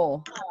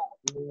 cool.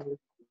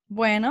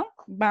 Bueno,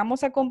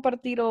 vamos a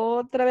compartir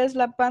otra vez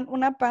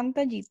una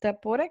pantallita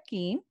por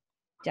aquí.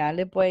 Ya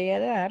le voy a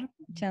dar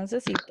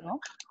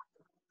chancecito.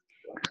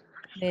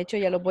 De hecho,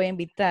 ya los voy a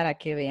invitar a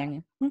que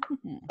vean.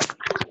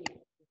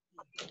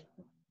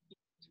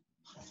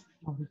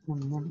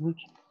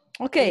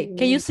 Okay,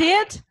 can you see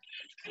it?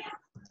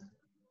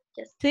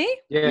 ¿Sí?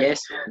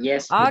 Yes.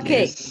 Yes.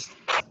 Okay. Yes.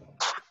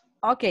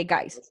 Okay,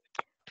 guys.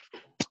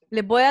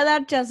 Les voy a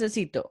dar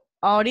chancecito.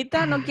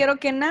 Ahorita no quiero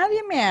que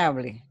nadie me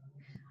hable.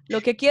 Lo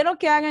que quiero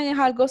que hagan es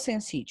algo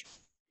sencillo.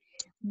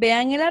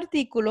 Vean el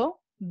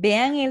artículo,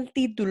 vean el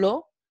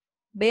título,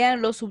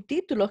 vean los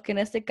subtítulos, que en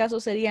este caso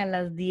serían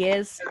las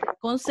 10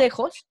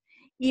 consejos,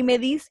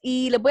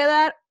 y les voy a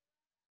dar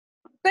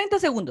 30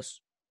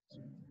 segundos.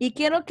 Y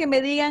quiero que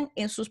me digan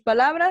en sus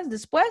palabras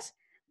después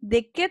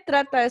de qué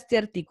trata este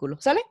artículo.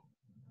 ¿Sale?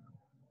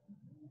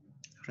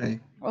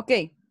 Ready. Ok.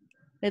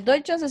 Les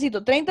doy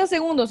chancecito. 30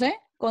 segundos, ¿eh?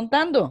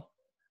 Contando.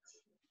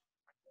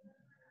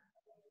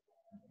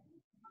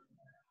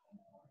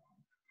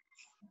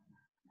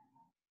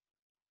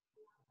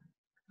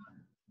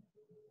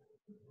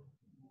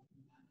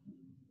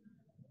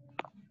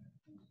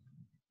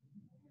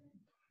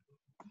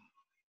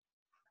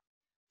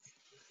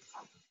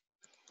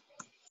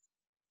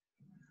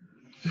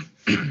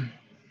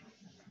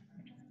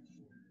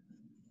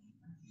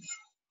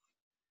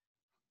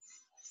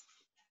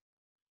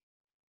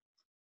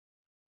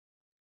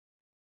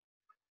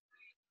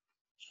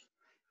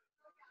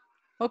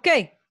 Ok.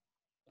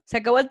 Se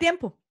acabó el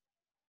tiempo.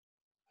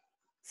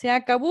 Se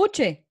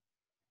acabuche.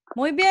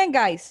 Muy bien,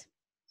 guys.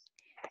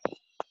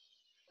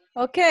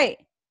 Ok.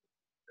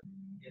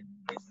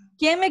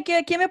 ¿Quién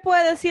me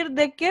puede decir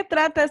de qué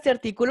trata este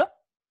artículo?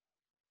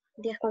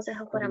 10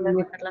 consejos para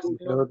mejorar la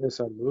salud. De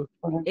salud.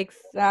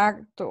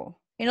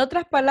 Exacto. En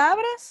otras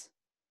palabras,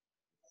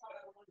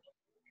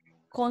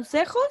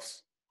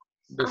 consejos.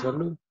 De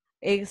salud.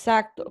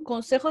 Exacto.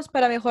 Consejos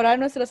para mejorar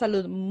nuestra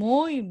salud.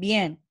 Muy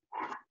bien.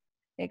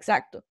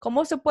 Exacto.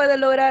 ¿Cómo se puede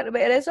lograr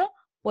ver eso?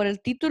 Por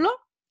el título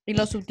y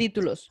los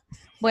subtítulos.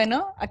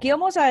 Bueno, aquí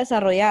vamos a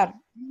desarrollar.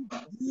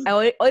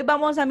 Hoy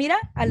vamos a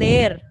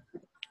leer.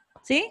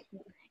 ¿Sí?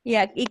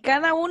 Y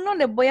cada uno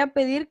les voy a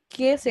pedir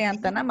que sean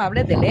tan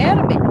amables de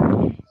leerme.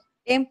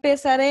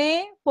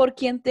 Empezaré por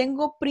quien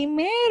tengo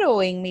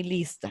primero en mi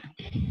lista.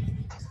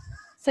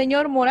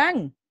 Señor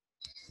Morán.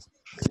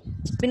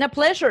 It's been a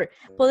pleasure.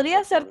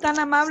 ¿Podría ser tan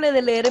amable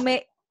de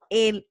leerme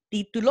el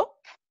título?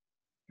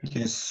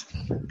 Yes.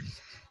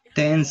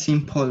 10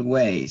 simple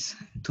ways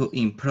to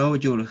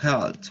improve your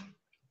health.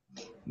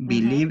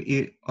 Believe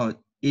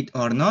it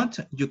or not,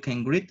 you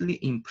can greatly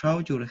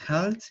improve your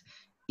health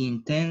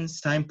in 10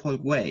 simple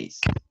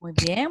ways. Muy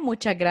bien,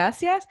 muchas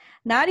gracias.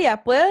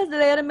 Nadia, ¿puedes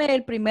leerme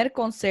el primer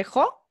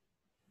consejo?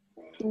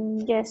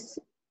 Yes.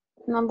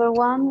 Number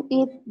 1,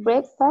 eat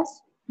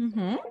breakfast.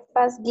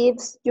 Breakfast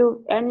gives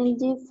you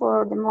energy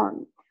for the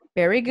morning.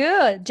 Very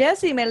good.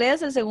 Jessie, ¿me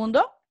lees el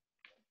segundo?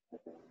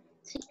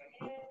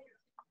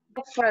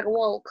 For a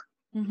walk.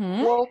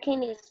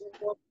 Walking is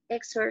good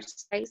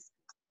exercise,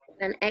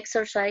 and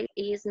exercise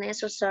is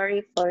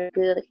necessary for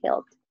good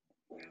health.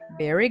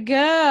 Very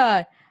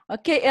good.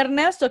 Okay,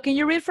 Ernesto, can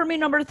you read for me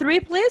number 3,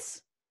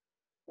 please?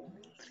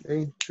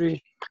 Okay,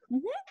 3.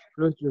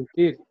 Brush your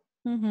teeth.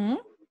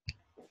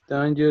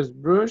 Don't just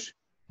brush.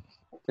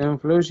 Then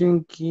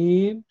flossing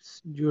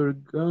keeps your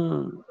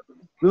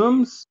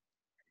gums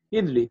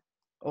healthy.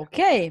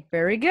 Okay,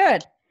 very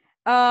good.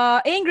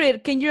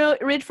 Ingrid, can you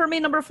read for me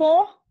number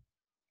 4?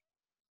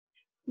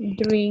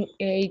 Drink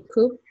a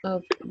cup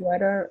of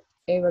water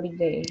every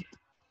day.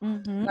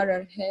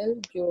 Water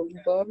helps your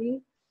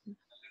body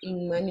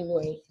in many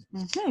ways.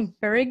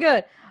 Very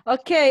good.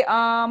 Okay,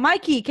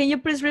 Mikey, can you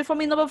please read for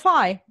me number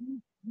 5?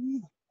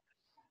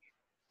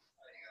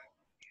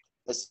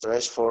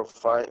 Stretch for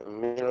 5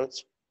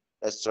 minutes.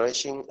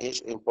 Stretching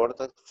is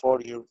important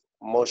for your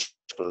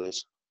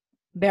muscles.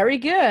 Very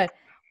good.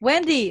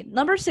 Wendy,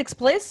 number 6,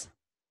 please.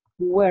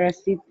 Wear a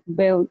seat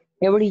belt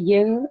every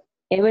year.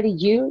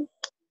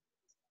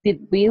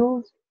 Seat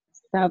belts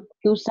have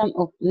dozens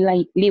of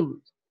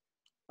labels.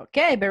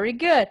 Okay, very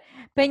good.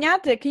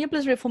 Peñate, can you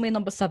please read for me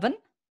number 7?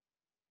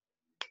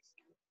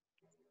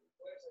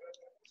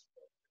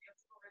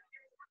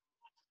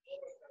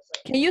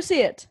 Can you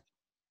see it?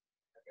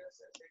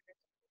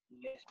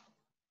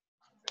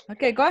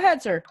 Okay, go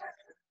ahead, sir.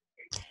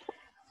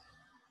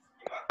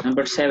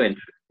 Number 7.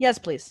 Yes,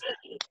 please.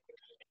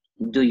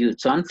 Do you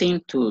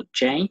something to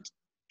change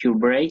your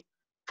brain?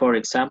 For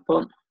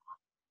example,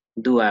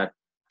 do a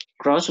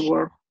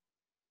crossword,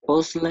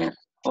 puzzle,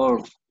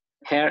 or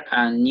hear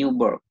a new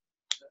book.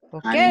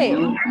 Okay.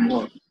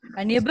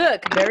 A new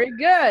book. Very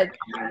good.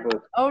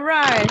 All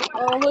right.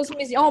 Oh, who's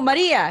missing? Oh,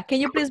 Maria,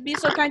 can you please be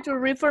so kind to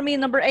read for me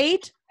number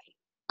 8?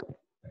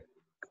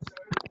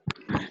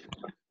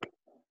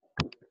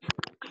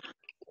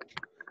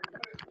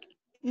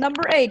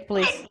 Number 8,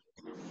 please.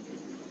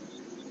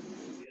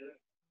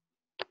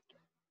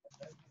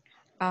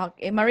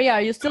 Okay, Maria,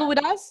 are you still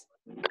with us?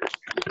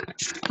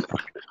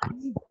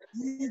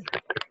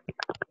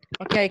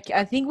 Okay,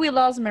 I think we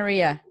lost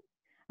Maria.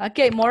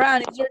 Okay,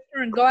 Moran, it's your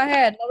turn. Go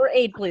ahead. Number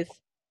 8, please.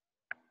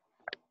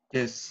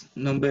 Yes,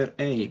 number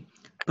 8.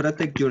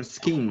 Protect your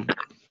skin.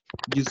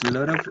 Use a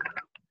lot of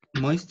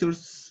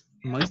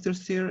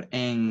moisturizer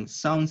and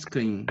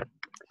sunscreen.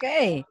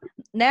 Okay,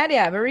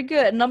 Nadia, very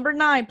good. Number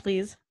 9,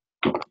 please.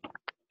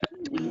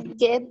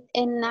 Get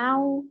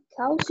enough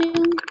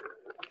calcium.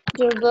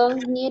 Your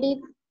bones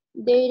need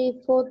dairy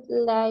food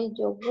like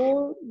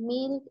yogurt,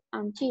 milk,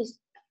 and cheese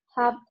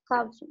have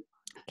calcium.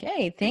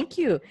 Okay, thank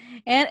you.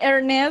 And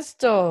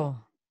Ernesto.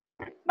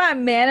 My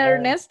man,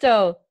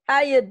 Ernesto.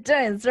 How you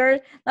doing,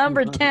 sir?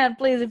 Number 10,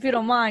 please, if you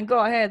don't mind. Go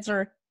ahead,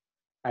 sir.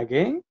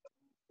 Again?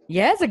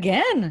 Yes,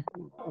 again.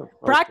 Okay.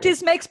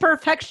 Practice makes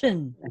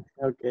perfection.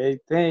 Okay,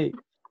 take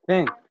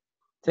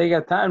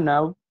a time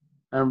now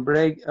and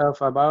break off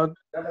about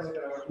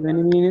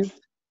 20 minutes.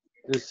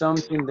 Do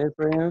something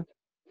different.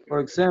 For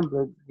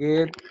example,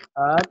 get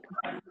up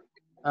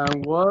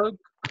and walk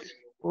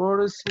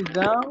or sit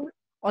down.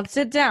 Or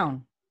sit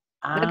down.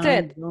 That's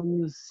it.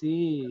 Don't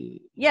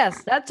see.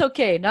 Yes, that's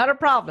okay. Not a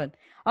problem.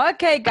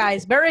 Okay,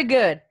 guys, very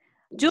good.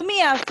 Do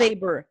me a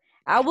favor.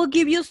 I will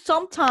give you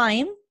some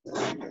time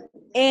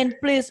and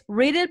please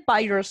read it by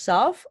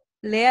yourself.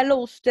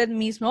 Léalo usted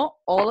mismo,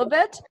 all of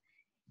it.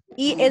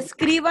 Y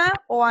escriba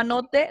o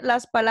anote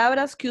las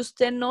palabras que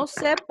usted no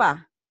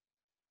sepa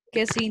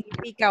qué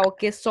significa o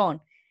qué son.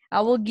 I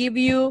will give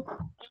you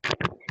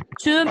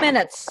 2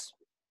 minutes.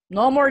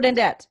 No more than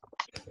that.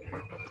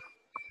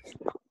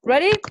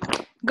 Ready?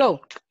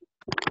 Go.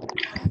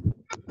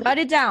 Write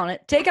it down.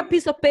 Take a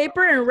piece of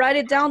paper and write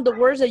it down, the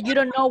words that you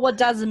don't know what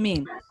does it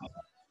mean.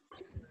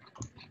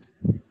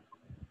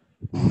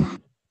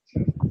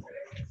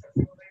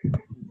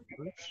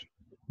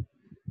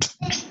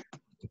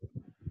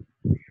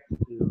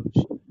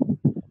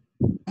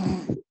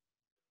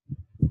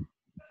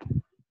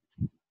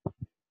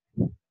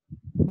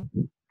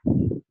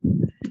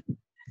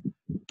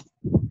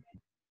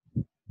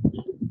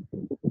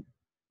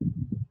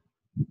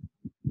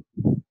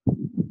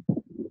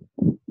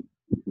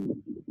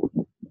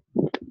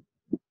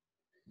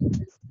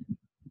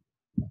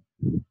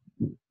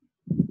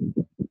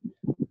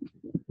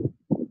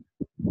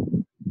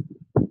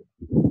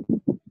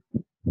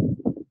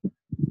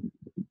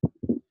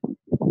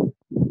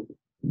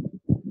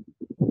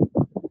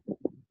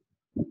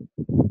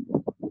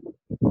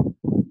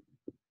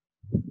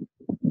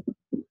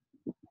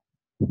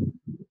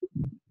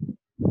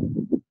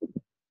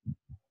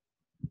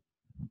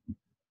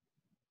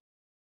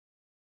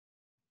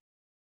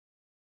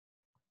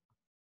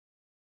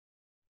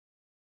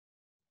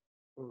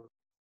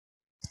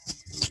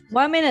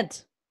 1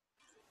 minute.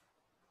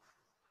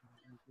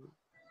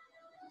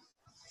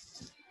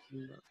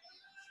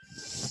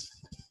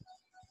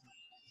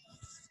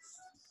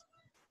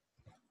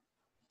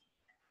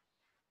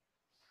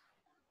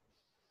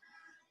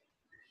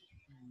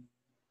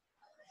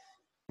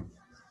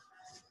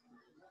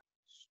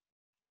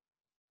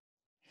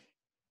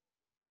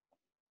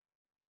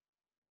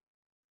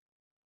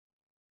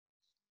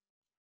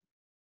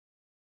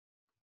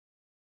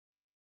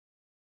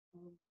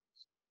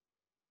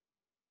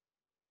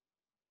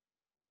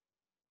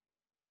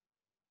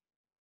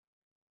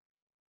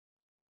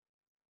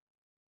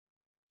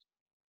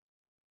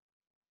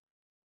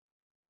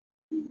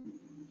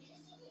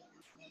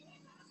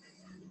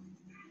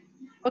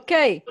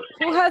 Okay,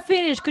 who has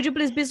finished? Could you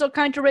please be so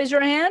kind to raise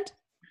your hand?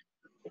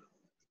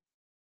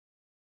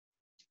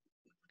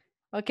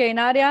 Okay,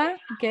 Nadia,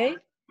 okay.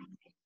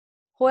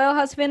 Who else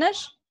has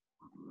finished?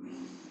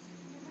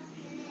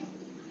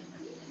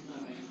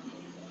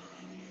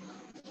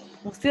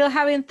 We're still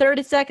having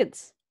 30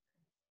 seconds.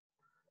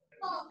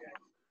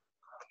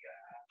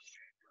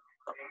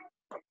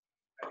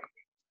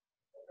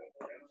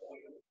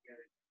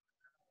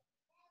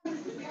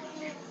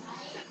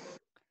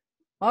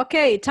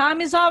 Okay,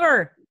 time is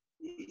over.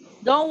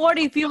 Don't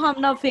worry if you have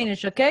not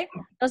finished, okay?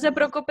 No se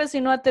preocupe si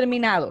no ha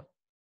terminado.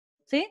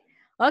 ¿Sí?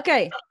 Ok.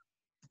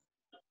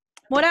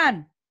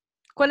 Morán,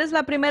 ¿cuál es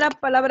la primera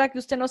palabra que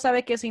usted no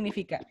sabe qué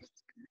significa?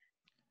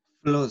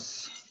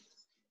 Floss.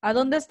 ¿A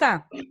dónde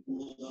está?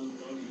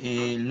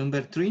 El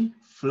number 3,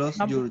 floss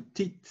your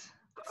teeth.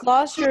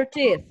 Floss your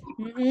teeth.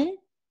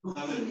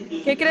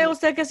 ¿Qué cree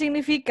usted que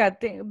significa?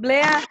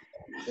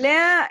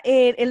 Lea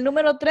el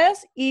número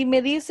 3 y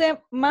me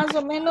dice más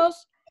o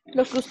menos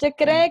lo que usted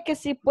cree que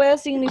sí puede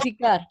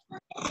significar.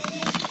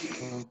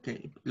 Ok,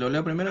 lo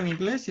leo primero en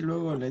inglés y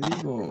luego le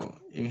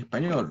digo en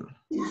español.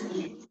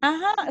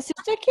 Ajá, si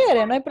usted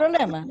quiere, no hay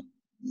problema.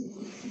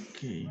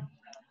 Ok.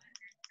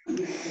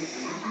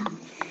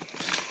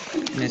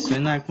 Me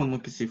suena como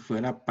que si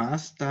fuera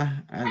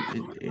pasta,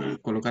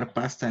 colocar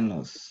pasta en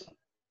los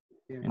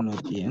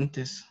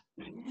dientes.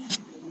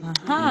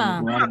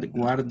 Ajá.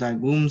 Guarda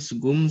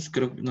gums,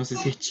 creo que no sé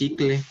si es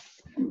chicle.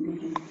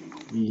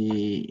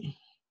 Y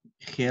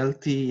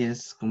healthy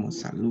es como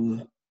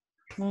salud.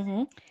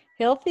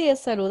 Healthy es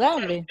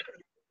saludable.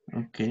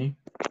 Ok.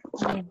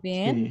 Muy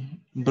bien. Sí.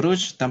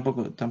 Brush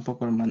tampoco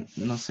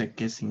no sé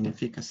qué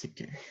significa, así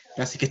que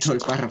casi que todo el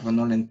párrafo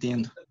no lo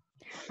entiendo.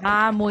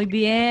 Ah, muy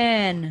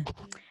bien.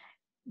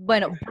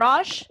 Bueno,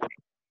 brush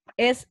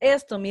es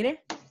esto,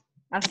 mire.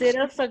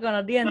 Hacer esto con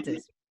los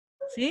dientes.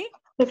 ¿Sí?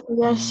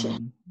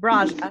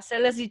 Brush,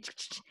 hacerle así.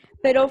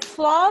 Pero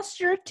floss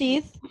your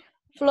teeth.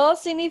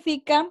 Floss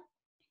significa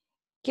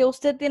que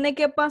usted tiene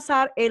que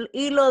pasar el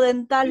hilo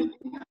dental.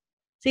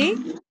 ¿Sí?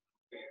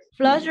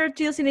 Floss your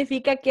teeth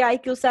significa que hay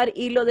que usar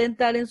hilo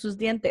dental en sus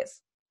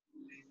dientes.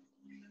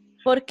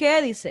 ¿Por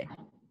qué? Dice.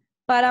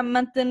 Para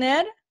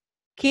mantener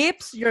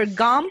keeps your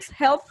gums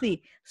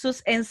healthy.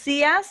 Sus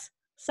encías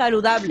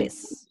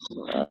saludables.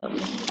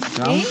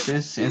 Gums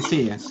es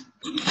encías.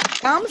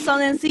 Gums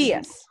son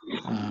encías.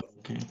 Ah,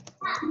 ok.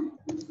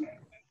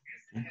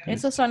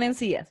 Esos son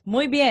encías.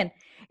 Muy bien.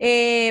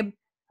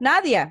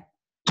 Nadia,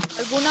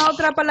 ¿alguna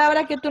otra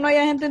palabra que tú no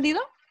hayas entendido?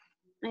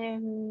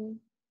 El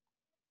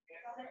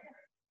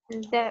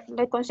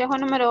consejo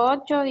número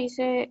 8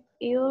 dice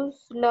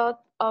use lot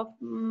of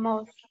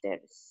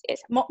moistures.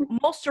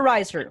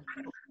 Moisturizer.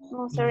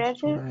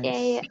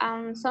 Moisturizer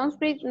and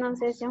sunscreen, no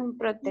sé si es un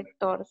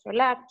protector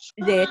solar.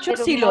 De hecho,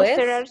 pero sí lo es.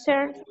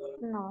 Moisturizer,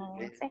 no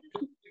sé.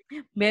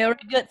 Very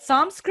good.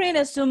 Sunscreen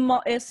es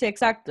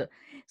exacto.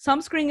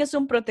 Sunscreen es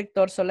un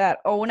protector solar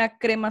o una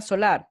crema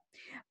solar.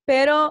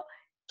 Pero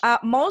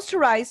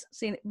moisturize,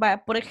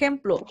 por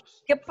ejemplo,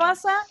 ¿qué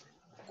pasa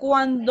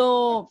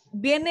cuando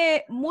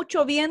viene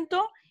mucho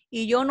viento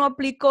y yo no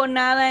aplico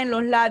nada en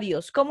los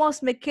labios? ¿Cómo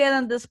me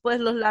quedan después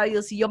los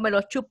labios si yo me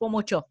los chupo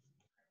mucho?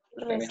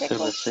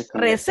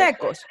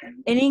 Resecos.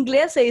 En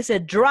inglés se dice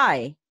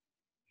dry.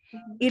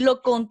 Y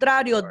lo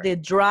contrario de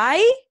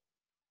dry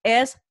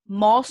es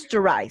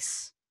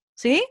moisturize.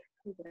 ¿Sí?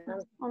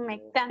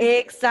 Humectante.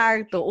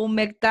 Exacto,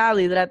 humectado,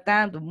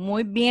 hidratando.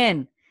 Muy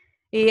bien.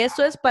 Y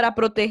eso es para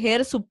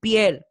proteger su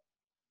piel.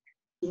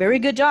 Very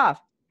good job.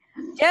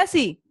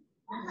 Jessie,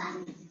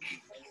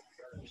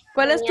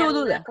 ¿cuál es tu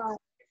duda?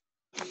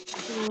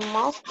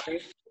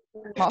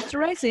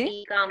 Moisturize,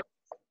 ¿sí?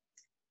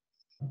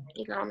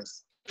 Y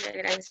gums.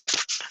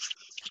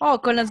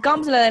 Oh, con las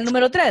gums, la del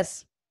número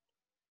 3.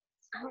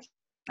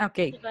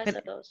 Okay.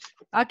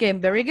 Okay,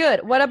 very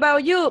good. What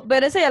about you?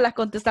 Pero esa ya las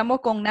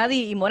contestamos con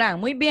Nadi y Morán.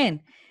 Muy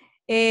bien.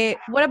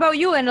 What about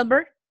you,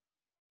 Engelbert?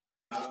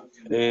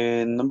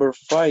 Number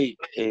 5,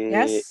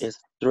 Yes.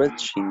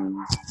 stretching.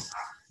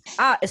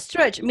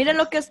 Stretch. Miren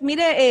lo que es,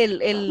 mire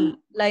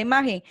la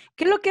imagen.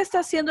 ¿Qué es lo que está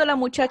haciendo la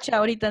muchacha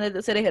ahorita en el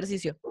hacer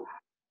ejercicio?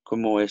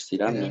 Como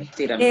estirando.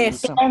 Eso.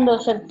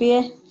 Estirándose el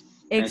pie.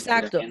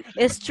 Exacto.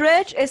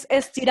 Stretch es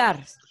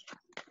estirar.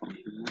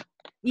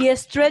 Y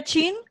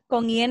stretching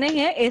con ing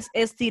es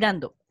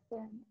estirando.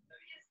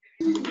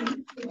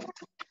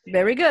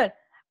 Very good.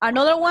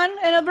 Another one,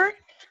 Edward?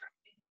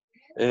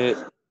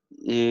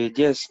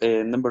 Yes,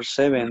 number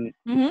 7,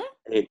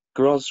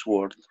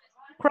 crossword.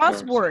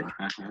 Crossword.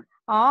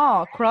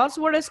 Oh,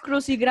 crossword es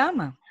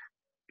crucigrama.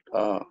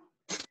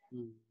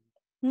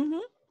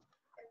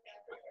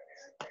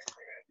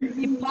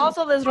 Y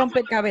puzzle es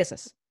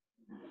rompecabezas.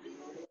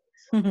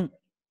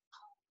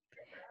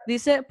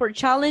 Dice, for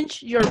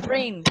challenge your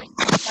brain,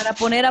 para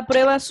poner a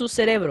prueba su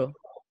cerebro.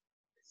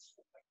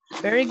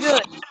 Very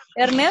good.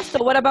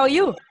 Ernesto, what about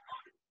you?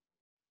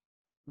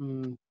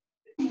 Some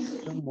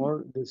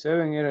more. The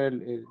 7 era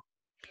el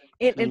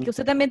que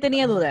usted también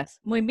tenía dudas.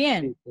 Muy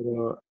bien. Sí,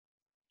 pero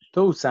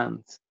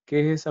thousands, ¿qué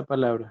es esa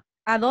palabra?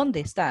 ¿A dónde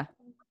está?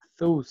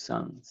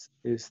 Thousands.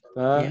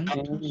 Está en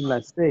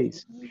la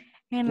 6.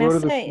 En la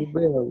 6.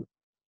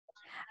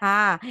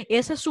 Ah,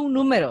 ese es un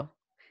número.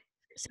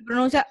 Se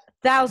pronuncia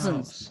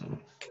thousands,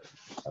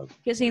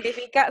 que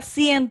significa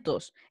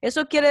cientos.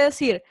 Eso quiere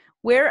decir,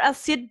 wear a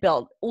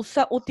seatbelt,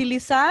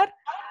 utilizar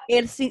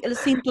el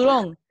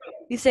cinturón.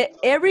 Dice,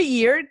 every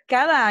year,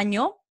 cada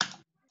año,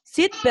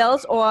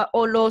 seatbelts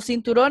o los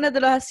cinturones de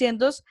los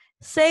asientos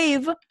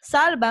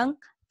salvan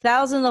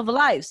thousands of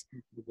lives,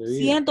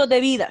 cientos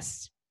de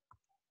vidas.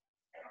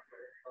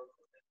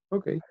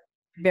 Ok.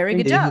 Very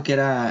good Dijo job. que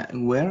era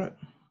wear,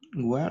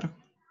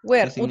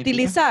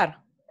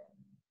 utilizar.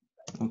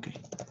 Ok.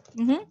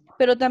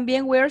 Pero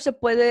también wear se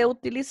puede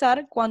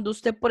utilizar cuando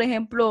usted, por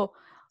ejemplo,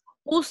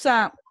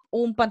 usa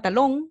un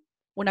pantalón,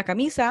 una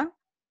camisa,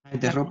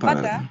 de ropa,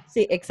 ¿verdad?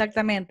 Sí,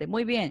 exactamente.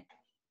 Muy bien.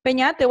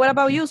 Peñate, what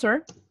about you,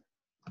 sir?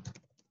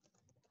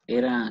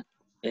 Era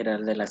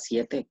el de las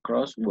 7,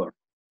 crossword.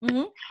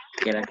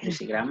 Que era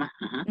crucigrama.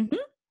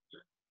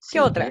 ¿Qué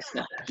otra?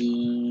 Esa.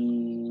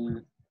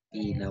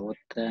 Y la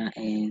otra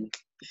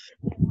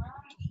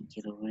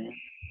quiero ver.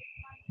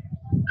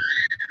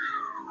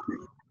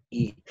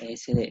 Y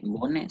ese de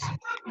bones,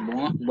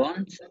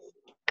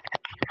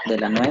 de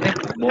la 9,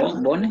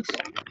 bones.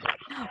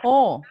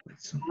 Oh,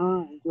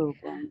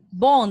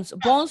 bones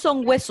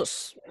son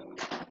huesos.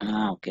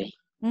 Ah, ok.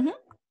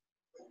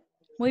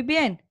 Muy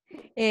bien.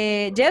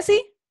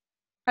 Jessie.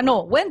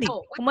 No, Wendy,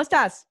 ¿cómo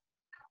estás?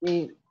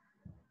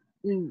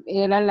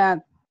 Era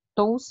la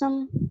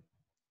thousand.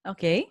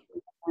 Ok.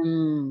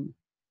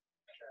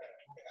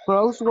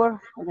 Crossword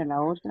era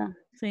la otra.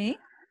 Sí.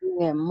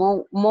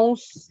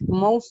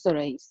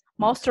 Moisturizer.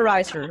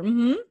 Moisturizer.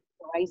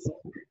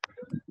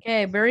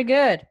 Okay, very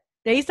good.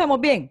 ¿De ahí estamos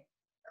bien?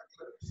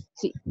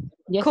 Sí.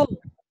 Yes. Cool.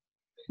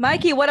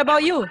 Mikey, what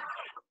about you?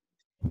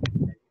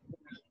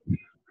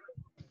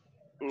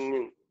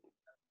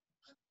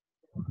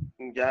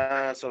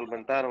 Ya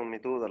solventaron mi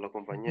duda los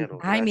compañeros.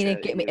 Ay, miren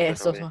que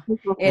esos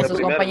primero,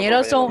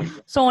 compañeros son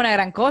una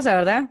gran cosa,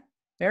 ¿verdad?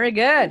 Very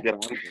good.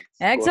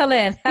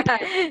 Excellent.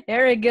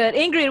 Very good.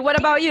 Ingrid, what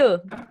about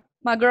you?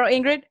 My girl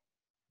Ingrid.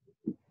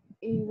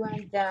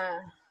 Igual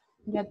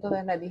ya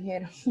todas la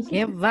dijeron.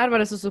 Qué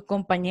bárbaros sus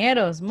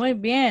compañeros. Muy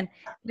bien.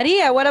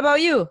 María, what about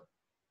you?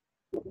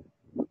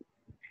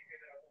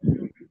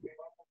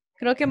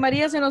 Creo que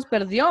María se nos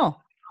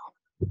perdió.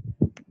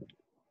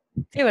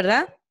 Sí,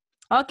 ¿verdad?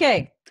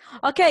 Okay.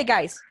 Okay,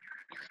 guys.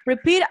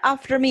 Repeat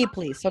after me,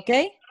 please,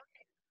 okay?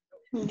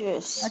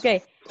 Yes.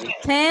 Okay.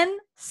 10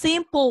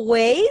 simple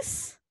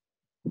ways.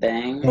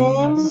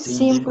 10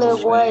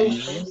 simple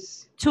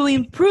ways to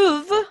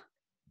improve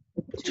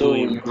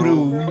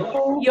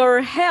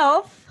your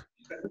health.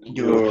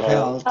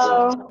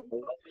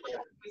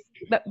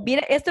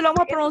 Mire, esto lo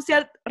vamos a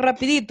pronunciar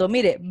rapidito.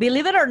 Mire,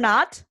 believe it or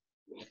not.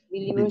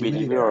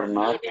 Believe it or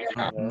not.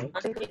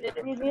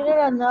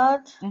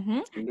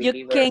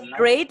 You can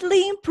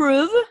greatly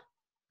improve.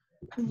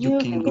 You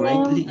can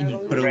greatly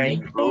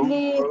improve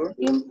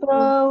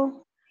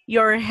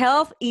your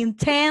health in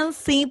 10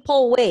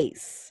 simple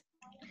ways.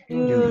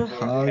 Your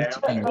health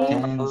in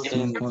 10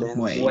 simple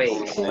ways.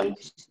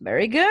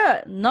 Very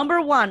good.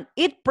 Number 1,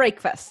 eat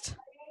breakfast.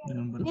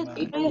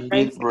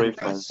 Eat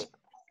breakfast.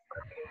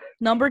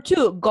 Number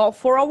 2, go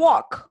for a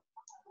walk.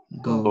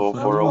 Go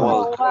for a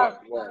walk.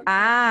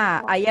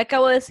 Ah, ahí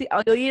acabo de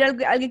oír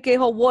alguien que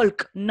dijo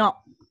walk.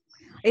 No.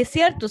 Es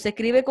cierto, se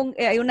escribe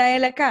hay una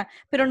L acá,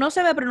 pero no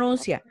se me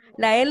pronuncia.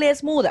 La L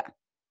es muda.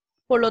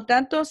 Por lo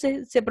tanto,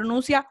 se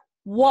pronuncia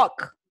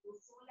walk.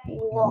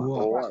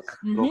 Go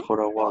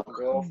for a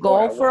walk.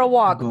 Go for a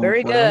walk.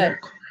 Very good.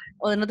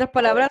 O en otras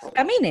palabras,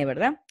 camine,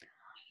 ¿verdad?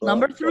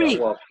 Number 3.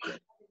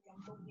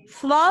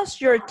 Floss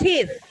your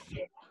teeth.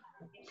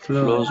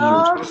 Floss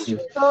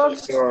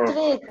your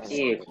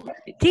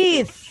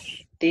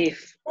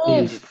Teeth.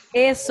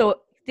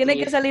 Eso. Tiene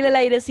que salir el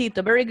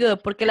airecito. Very good.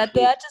 Porque la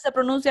TH se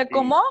pronuncia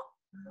como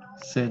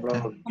Z.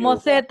 Como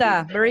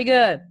Z. Very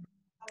good.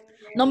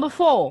 Number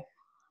 4.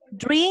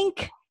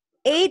 Drink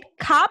 8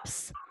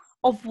 cups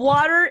of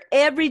water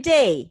every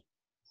day.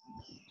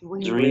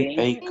 Drink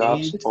 8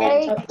 cups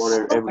of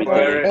water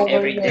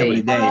every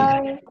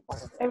day.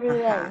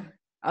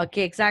 Ok,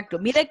 exacto.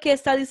 Mire que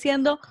está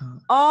diciendo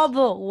of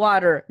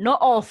water, no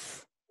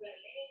of.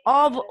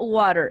 Of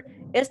water.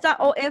 Esta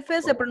OF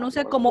se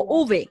pronuncia como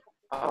V.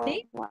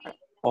 ¿Sí?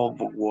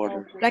 Of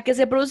water. La que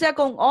se pronuncia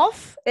con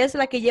of es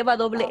la que lleva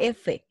doble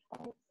F.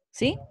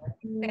 ¿Sí?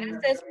 Pero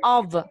este es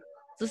of.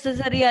 Entonces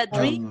sería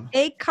drink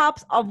 8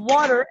 cups of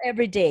water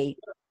every day.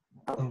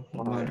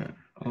 Water.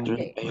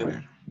 Drink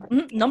Water.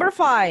 Number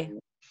 5.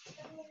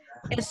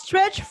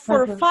 Stretch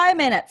for 5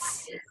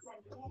 minutes.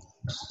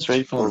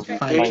 Straight for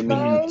 5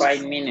 minutes.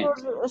 5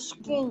 minutes.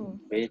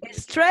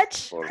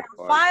 Stretch for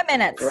 5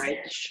 minutes.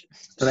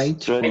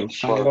 Straight for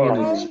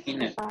 5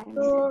 minutes.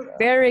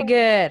 Very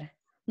good.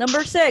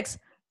 Number 6.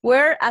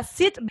 Wear a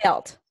seat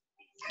belt.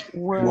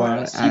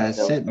 Wear a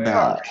seat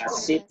belt.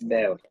 Seat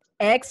belt.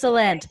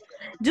 Excellent.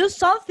 Do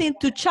something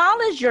to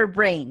challenge your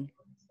brain.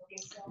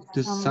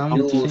 Do Do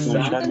something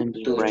something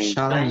to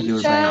challenge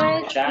your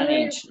brain.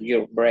 challenge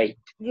your brain.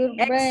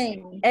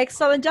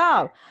 Excellent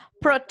job.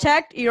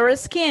 Protect your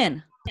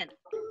skin.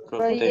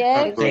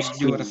 Protect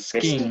your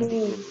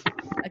skin.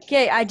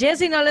 Okay, a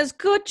Jessy no le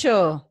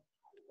escucho.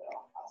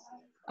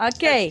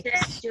 Okay.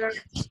 Protect your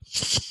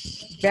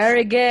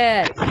Very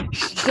good.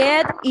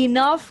 Get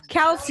enough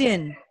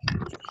calcium.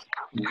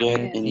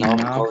 Get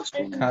enough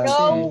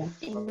calcium.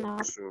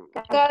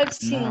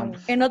 Calcium.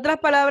 En otras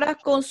palabras,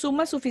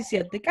 consuma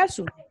suficiente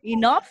calcio.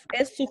 Enough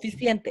es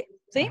suficiente.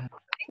 ¿Sí?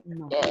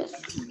 Yes.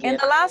 And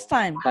the last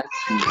time.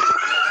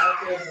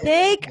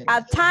 Take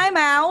a time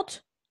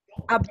out,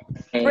 a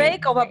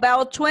break of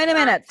about 20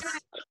 minutes.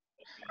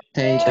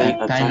 Take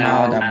a time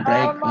out, a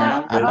break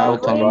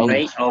about 20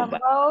 minutes.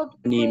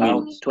 About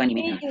 20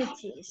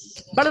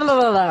 minutes. Blah, blah,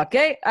 blah, blah,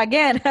 okay,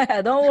 again,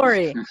 don't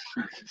worry.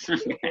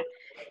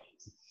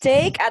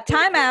 Take a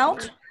time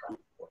out,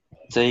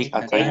 Take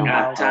a Take time a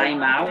out.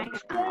 time out.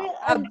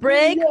 a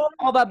break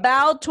of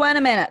about 20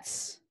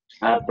 minutes.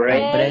 A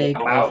break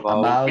Of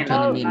about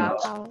 20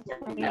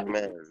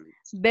 minutes.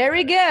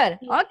 Very good.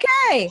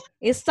 Okay,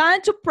 it's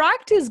time to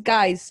practice,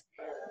 guys.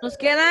 Nos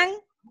quedan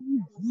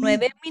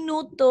 9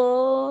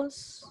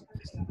 minutos.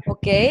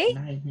 ¿Ok?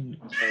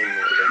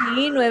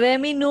 Sí, 9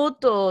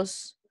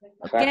 minutos.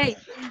 Ok.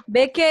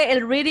 Ve que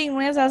el reading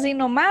no es así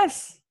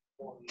nomás.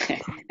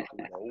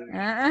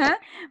 Ajá.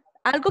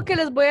 Algo que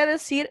les voy a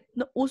decir,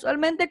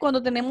 usualmente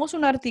cuando tenemos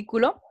un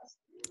artículo,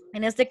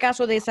 en este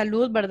caso de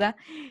salud, ¿verdad?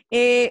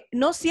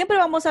 No siempre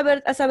vamos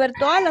a saber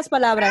todas las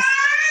palabras.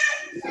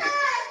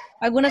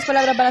 Algunas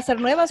palabras van a ser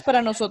nuevas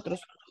para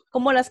nosotros,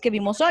 como las que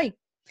vimos hoy.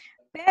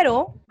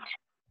 Pero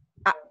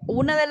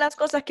una de las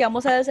cosas que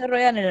vamos a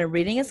desarrollar en el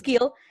reading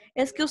skill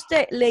es que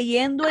usted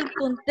leyendo el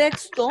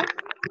contexto,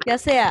 ya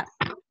sea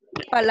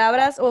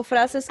palabras o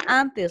frases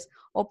antes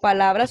o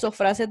palabras o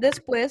frases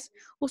después,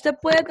 usted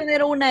puede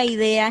tener una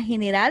idea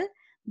general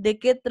de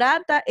qué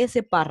trata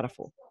ese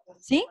párrafo.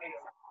 ¿Sí?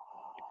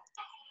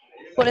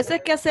 Por eso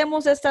es que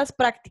hacemos estas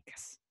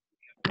prácticas.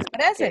 ¿Les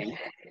parece?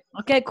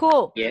 Ok,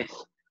 cool. Yes.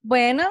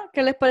 Bueno,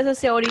 ¿qué les parece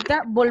si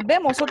ahorita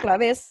volvemos otra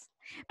vez?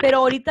 Pero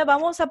ahorita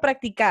vamos a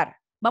practicar.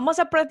 Vamos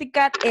a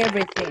practicar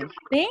everything,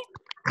 ¿sí?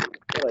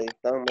 Por ahí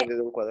está en medio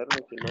de un cuaderno,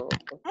 si no,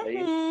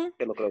 ahí,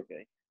 que no creo que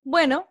hay.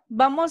 Bueno,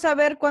 vamos a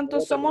ver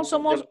cuántos somos.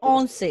 Somos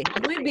 11.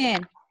 Muy bien.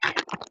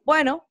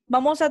 Bueno,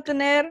 vamos a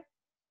tener,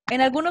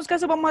 en algunos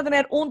casos vamos a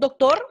tener un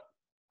doctor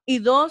y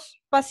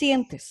 2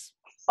 pacientes.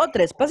 O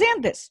 3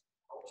 pacientes.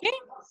 ¿Sí?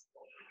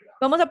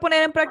 Vamos a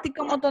poner en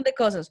práctica un montón de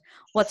cosas.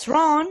 What's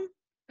wrong?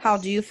 How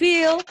do you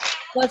feel?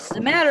 What's the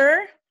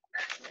matter?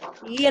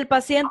 Y el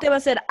paciente va a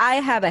ser, I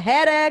have a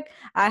headache,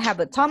 I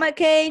have a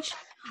stomachache,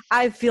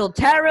 I feel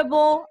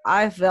terrible,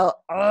 I feel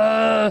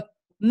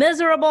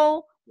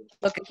miserable,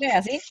 lo que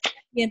sea, ¿sí?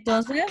 Y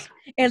entonces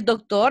el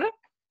doctor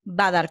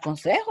va a dar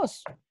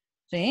consejos,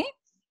 ¿sí?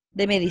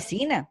 De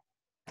medicina,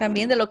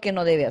 también de lo que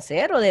no debe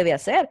hacer o debe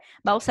hacer.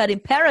 Va a usar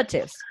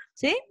imperatives,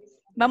 ¿sí?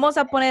 Vamos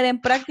a poner en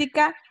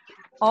práctica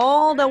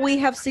all that we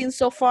have seen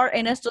so far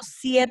en estos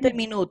 7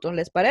 minutos,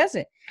 ¿les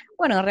parece?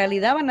 Bueno, en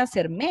realidad van a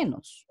ser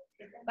menos.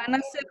 Van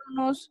a ser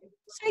unos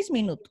 6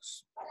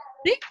 minutos.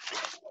 ¿Sí?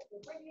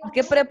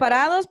 ¿Qué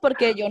preparados?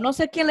 Porque yo no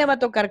sé quién le va a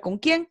tocar con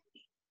quién.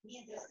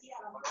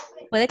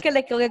 Puede que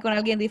le toque con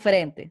alguien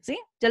diferente. ¿Sí?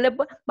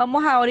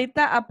 Vamos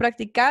ahorita a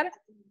practicar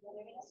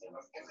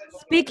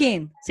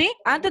speaking. ¿Sí?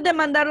 Antes de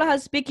mandarlos a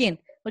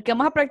speaking, porque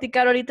vamos a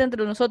practicar ahorita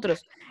entre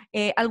nosotros.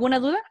 ¿Alguna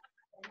duda?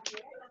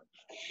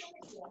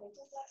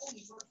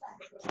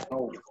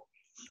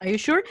 Are you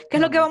sure? ¿Qué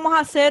es lo que vamos a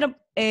hacer,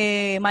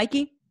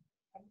 Mikey?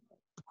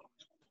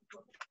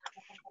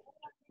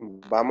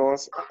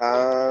 Vamos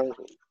a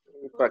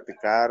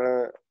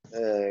practicar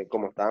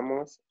cómo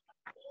estamos.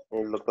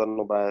 El doctor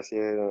nos va a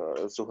decir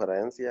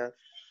sugerencias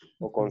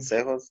o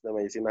consejos de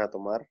medicina a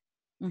tomar.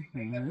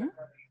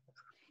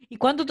 ¿Y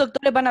cuántos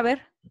doctores van a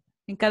ver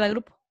en cada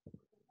grupo?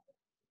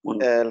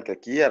 El que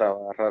quiera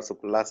agarrar su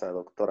plaza de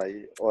doctor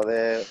ahí o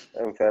de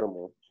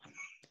enfermo.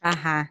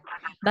 Ajá,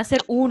 va a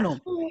ser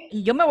uno.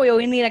 Y yo me voy a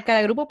unir a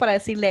cada grupo para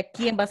decirle a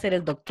quién va a ser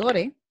el doctor,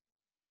 ¿eh?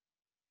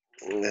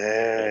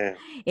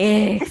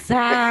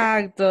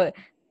 Exacto.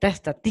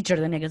 Esta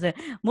teacher tenía que ser.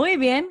 Muy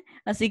bien,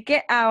 así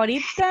que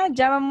ahorita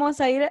ya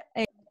vamos a ir.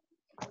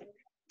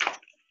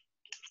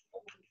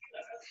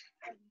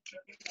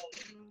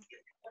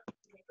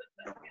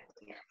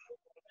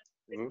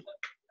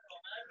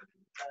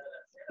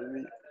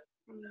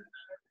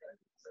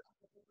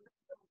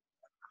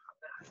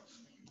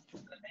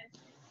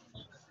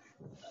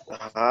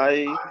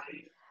 Hi.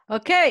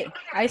 Okay,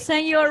 I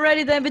sent you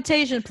already the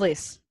invitation,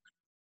 please.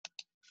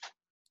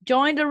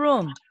 Join the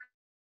room.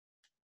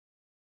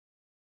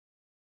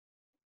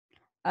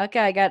 Okay,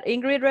 I got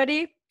Ingrid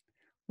ready.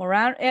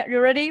 Moran, you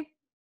ready?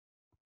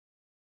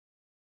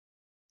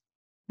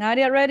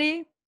 Nadia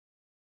ready?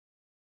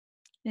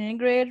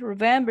 Ingrid,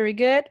 Ruben, very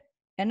good.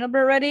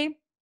 Annabelle ready?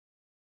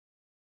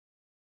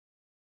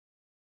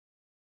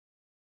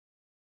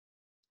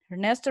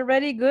 Ernesto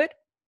ready? Good.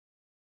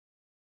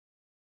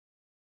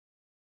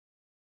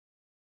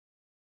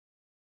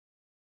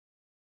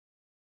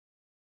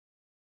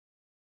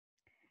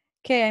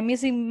 Okay, I'm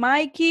missing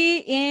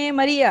Mikey and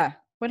Maria.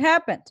 What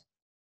happened?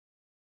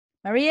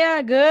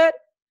 Maria, good.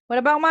 What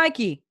about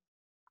Mikey?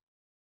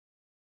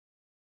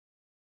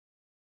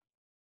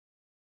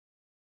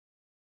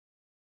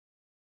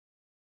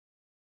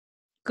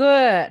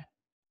 Good.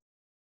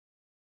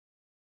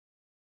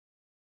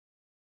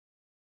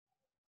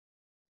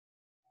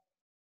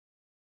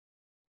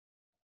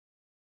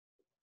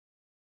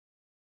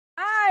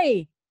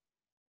 Hi.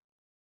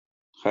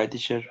 Hi,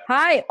 teacher.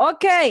 Hi.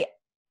 Okay.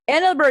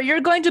 Engelbert,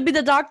 you're going to be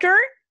the doctor?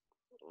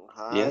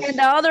 Yes. And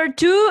the other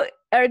two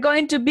are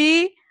going to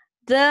be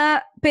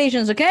the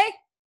patients, okay?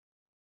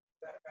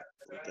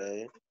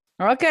 Okay.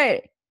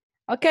 Okay.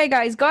 Okay,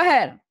 guys, go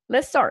ahead.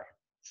 Let's start.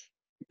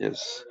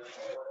 Yes.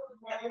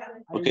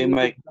 Okay,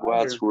 Mike,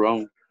 what's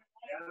wrong?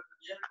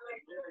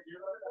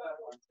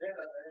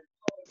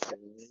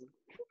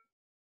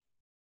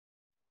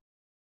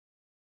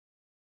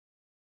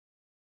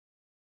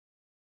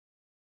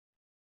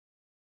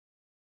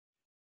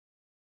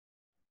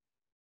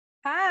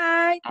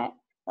 Hi.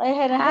 I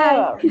had an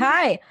error.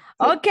 Hi.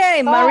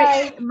 Okay,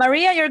 Hi.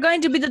 Maria, you're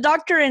going to be the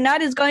doctor and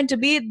Nat is going to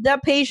be the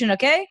patient,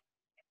 okay?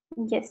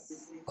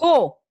 Yes.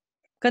 Cool.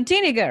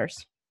 Continue,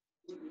 girls.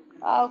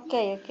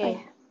 Okay,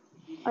 okay.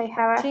 I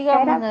have a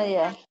Sigamos, headache.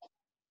 Nadia.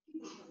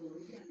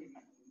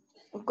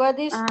 What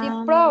is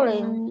the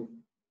problem?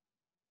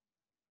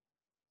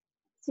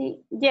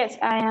 Yes,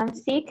 I am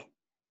sick.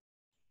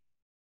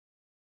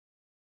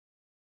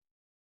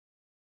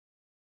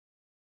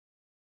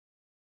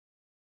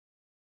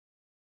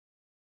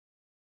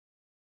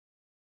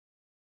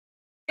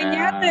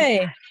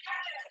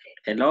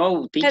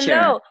 Hello, teacher.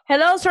 Hello.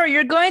 Hello, sir.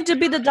 You're going to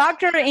be the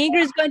doctor and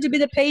Ingrid is going to be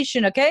the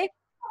patient, okay?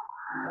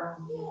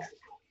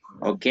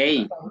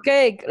 Okay.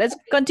 Okay, let's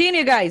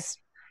continue, guys.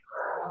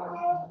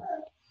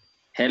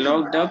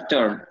 Hello,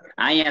 doctor.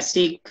 I am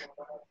sick.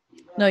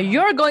 No,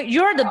 you're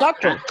the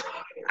doctor.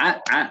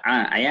 I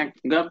am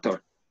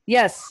doctor.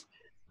 Yes.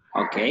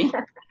 Okay.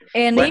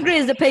 And What? Ingrid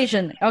is the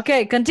patient.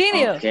 Okay,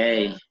 continue.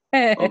 Okay.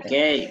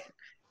 Okay.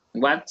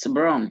 What's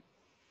wrong?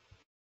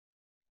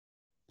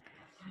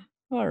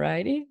 All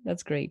righty,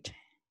 that's great.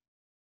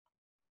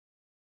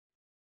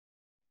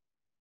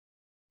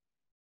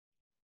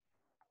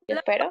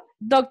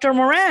 Dr.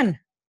 Moran.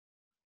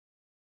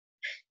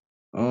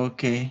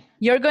 Okay.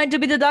 You're going to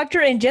be the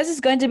doctor and Jess is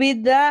going to be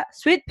the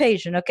sweet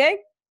patient, okay?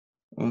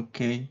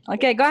 Okay.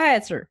 Okay, go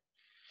ahead, sir.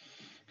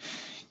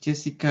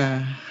 Jessica,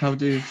 how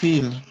do you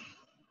feel?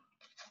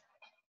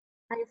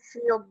 I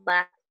feel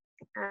bad.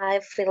 I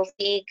feel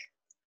sick.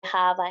 I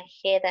have a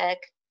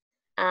headache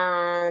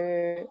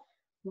and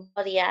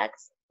body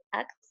aches.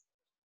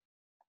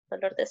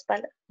 Dolor de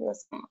espalda. No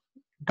sé.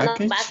 No,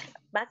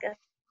 back.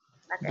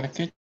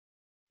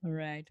 All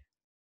right.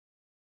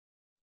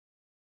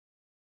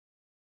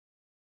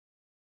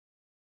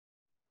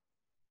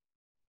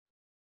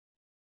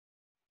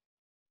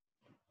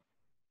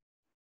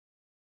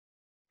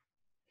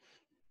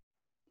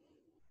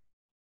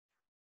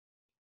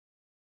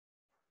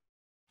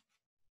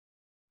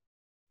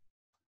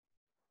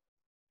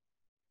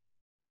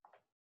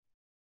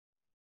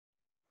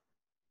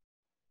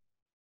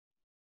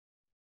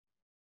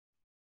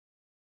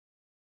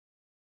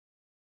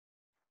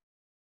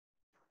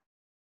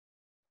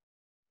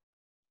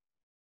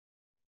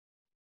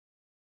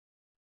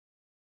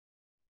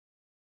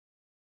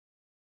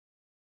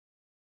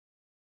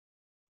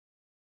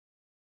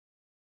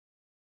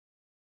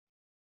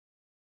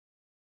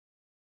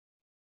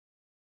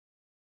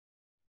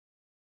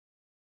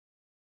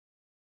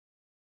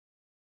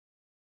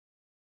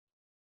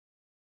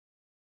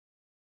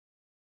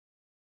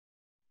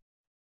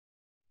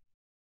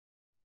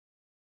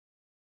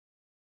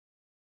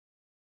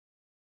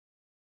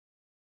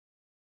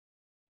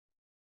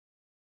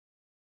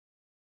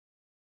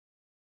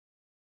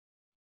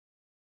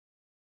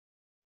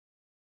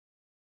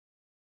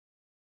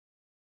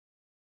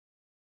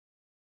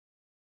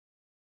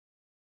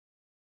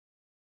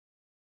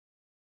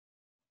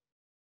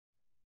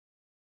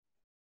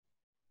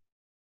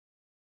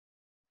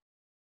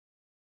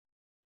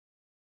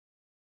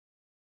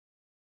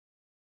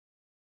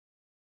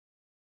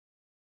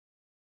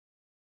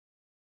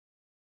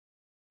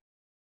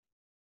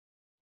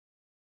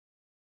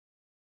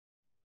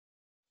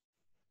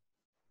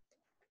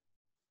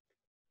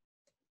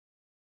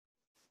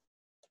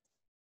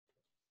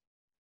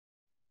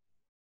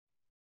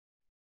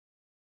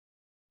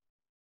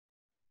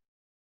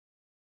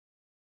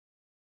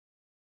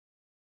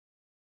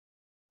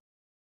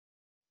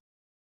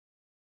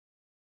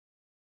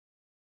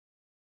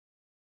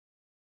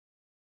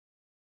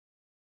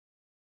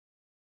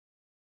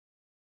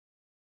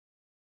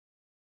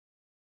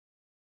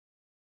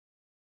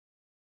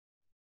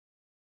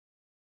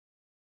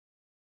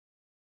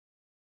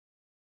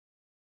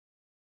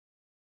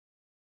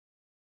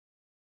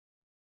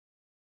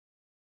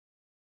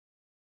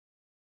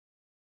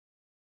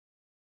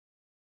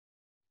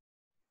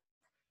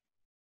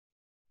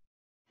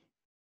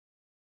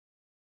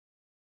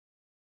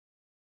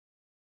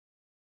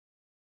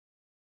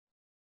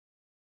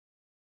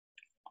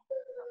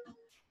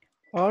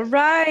 All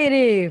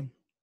righty.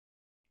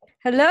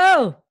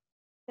 Hello.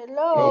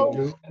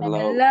 Hello.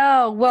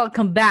 Hello.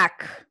 Welcome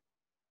back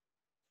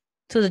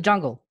to the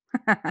jungle.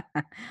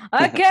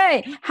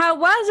 Okay. How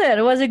was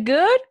it? Was it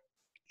good?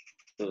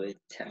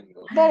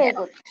 Very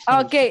good.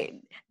 Okay.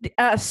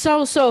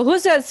 So. Who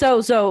said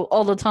so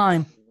all the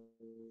time?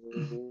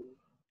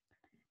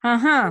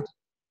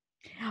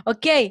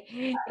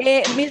 Okay.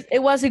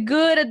 Was it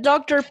good,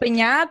 Dr.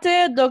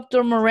 Peñate,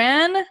 Dr.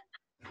 Moran,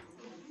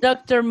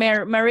 Dr.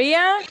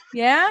 Maria?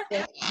 Yeah?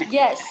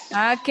 Yes.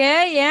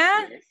 Okay,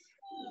 yeah?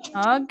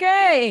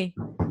 Okay.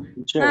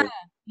 Sure.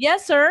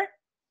 Yes, sir.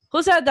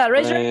 Who said that?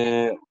 Raise your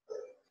hand.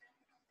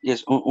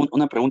 Yes,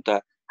 una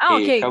pregunta.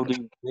 Okay. How do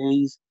you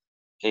place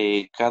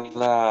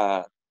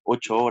cada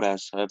 8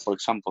 horas, for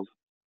example?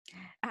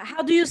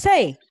 How do you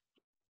say?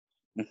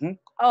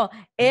 Oh,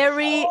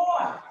 every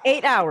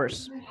 8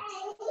 hours.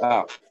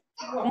 Ah.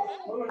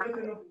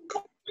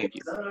 Thank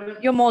you.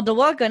 You're more than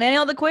welcome. Any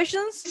other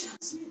questions?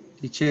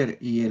 Teacher,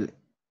 y el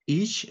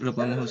each lo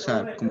podemos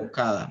usar como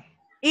cada.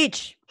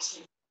 Each.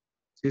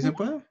 ¿Sí se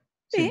puede?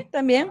 Sí,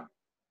 también.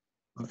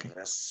 Okay.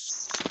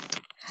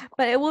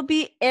 But it will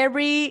be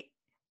every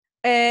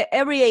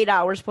 8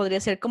 hours, podría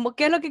ser. ¿Cómo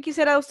qué es lo que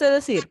quisiera usted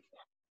decir?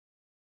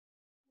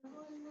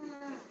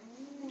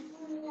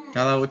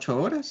 ¿Cada 8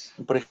 horas?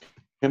 Por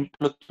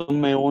ejemplo,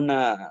 tome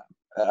una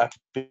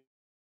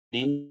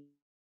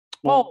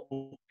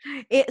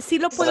Sí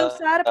lo puede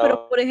usar,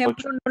 pero por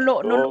ejemplo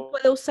no lo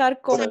puede usar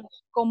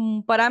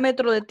con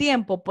parámetro de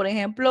tiempo. Por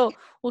ejemplo,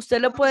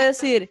 usted le puede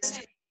decir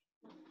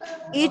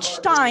each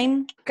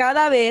time,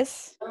 cada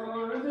vez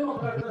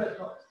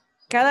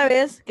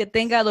que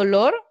tenga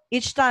dolor,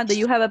 each time that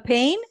you have a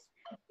pain,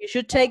 you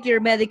should take your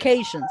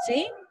medication,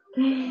 ¿sí?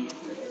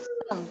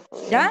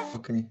 ¿Ya?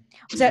 Okay.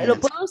 O sea, lo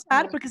puedo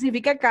usar porque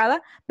significa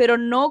cada, pero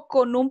no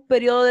con un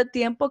periodo de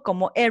tiempo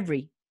como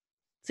every,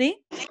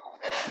 ¿sí?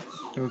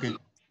 Okay.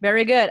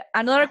 Very good.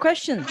 Another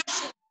question.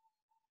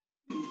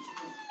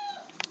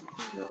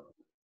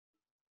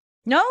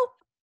 No?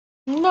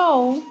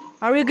 No.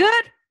 Are we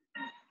good?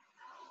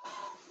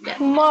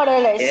 More or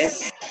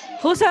less.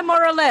 Who said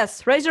more or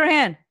less? Raise your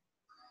hand.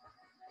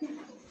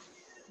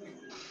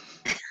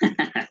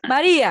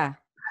 Maria.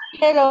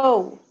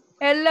 Hello.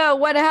 Hello.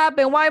 What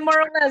happened? Why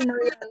more or less,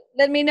 Maria?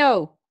 Let me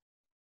know.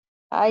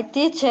 Ay,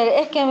 teacher,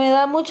 es que me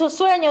da mucho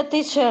sueño,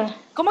 teacher.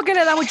 ¿Cómo que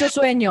le da mucho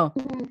sueño?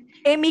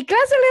 En mi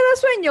clase le da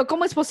sueño.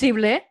 ¿Cómo es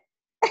posible?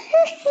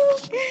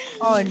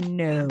 Oh,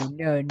 no.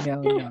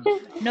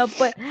 No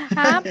puede.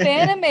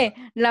 Espérenme.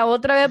 La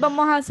otra vez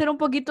vamos a hacer un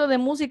poquito de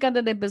música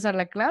antes de empezar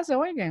la clase,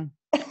 oigan.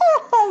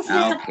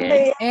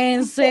 Okay.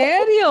 ¿En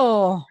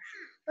serio?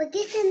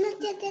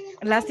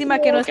 Lástima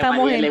que no Porque a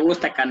estamos María en... le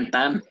gusta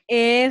cantar.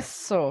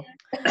 Eso.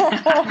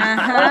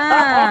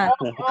 Ajá.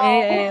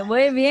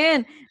 Muy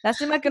bien.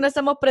 Lástima que no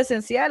estamos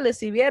presenciales.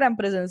 Si vieran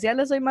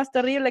presenciales, soy más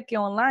terrible que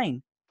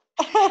online.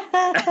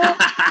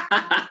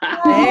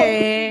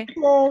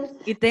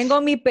 Y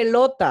tengo mi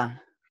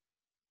pelota.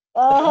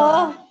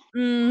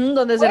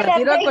 Donde se la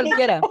tiro a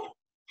cualquiera.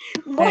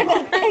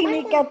 Buena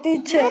técnica,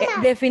 teacher.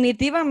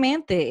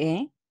 Definitivamente,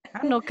 ¿eh?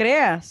 No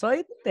creas,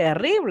 soy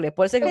terrible.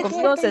 Por eso que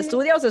conmigo se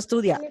estudia o se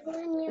estudia.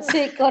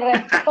 Sí,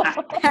 correcto.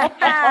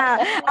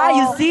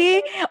 You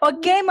see?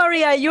 Okay,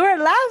 Maria, you're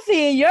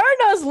laughing. You're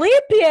not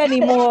sleepy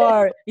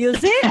anymore. You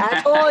see?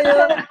 I told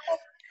you.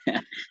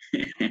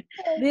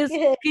 This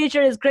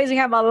teacher is crazy.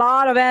 Have a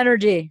lot of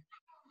energy.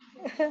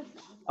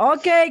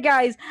 Okay,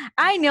 guys.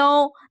 I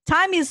know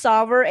time is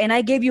over and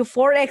I gave you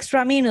 4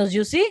 extra minutes.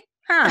 You see?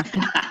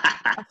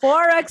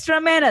 4 extra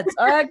minutes.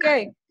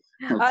 Okay.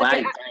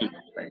 Five.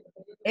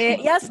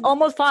 Yes,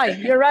 almost 5.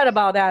 You're right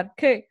about that.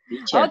 Okay.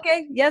 Teacher.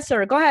 Okay. Yes,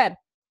 sir. Go ahead.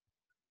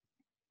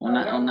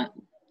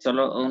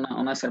 Solo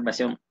una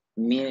observación.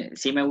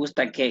 Sí me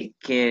gusta que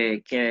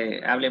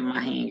hable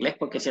más en inglés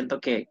porque siento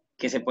que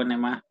se pone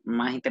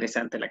más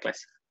interesante la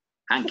clase.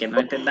 Aunque no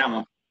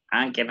entendamos.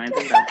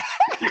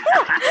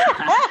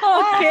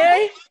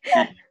 Okay.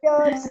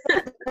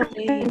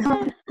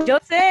 Yo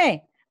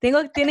sé.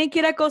 Tienen que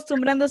ir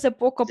acostumbrándose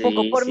poco a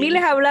poco. Por mí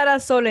les hablara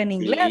solo en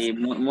inglés. Sí,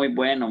 muy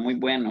bueno, muy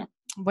bueno.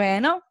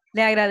 Bueno,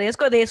 le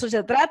agradezco. De eso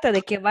se trata,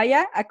 de que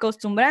vaya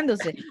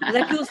acostumbrándose. O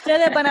sea que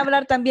ustedes van a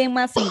hablar también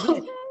más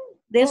inglés.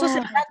 De eso se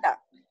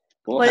trata.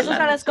 Por eso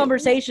son las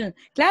conversations.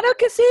 Claro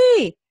que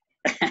sí.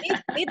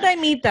 Mita y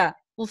mita.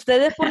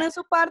 Ustedes ponen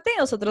su parte y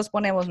nosotros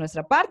ponemos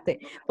nuestra parte.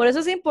 Por eso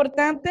es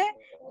importante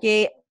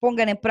que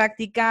pongan en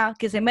práctica,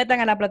 que se metan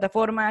a la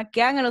plataforma,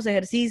 que hagan los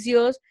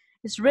ejercicios.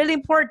 It's really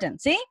important,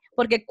 ¿sí?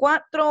 Porque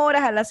 4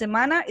 horas a la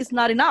semana is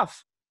not enough.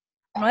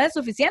 No es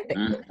suficiente.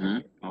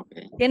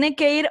 Okay. Tienen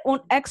que ir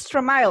un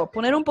extra mile,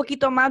 poner un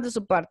poquito más de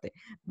su parte.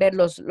 Ver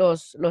los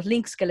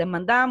links que les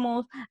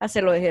mandamos,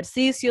 hacer los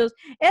ejercicios,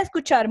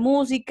 escuchar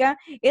música.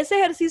 Ese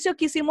ejercicio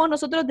que hicimos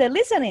nosotros de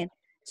listening,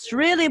 it's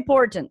really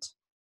important.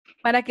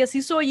 Para que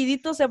así su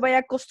oídito se vaya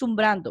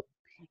acostumbrando.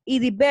 Y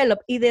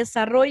develop, y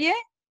desarrolle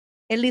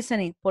el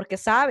listening. Porque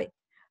sabe,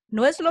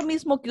 no es lo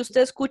mismo que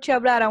usted escuche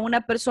hablar a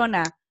una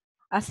persona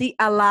así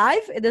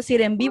alive, es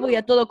decir, en vivo y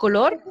a todo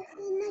color,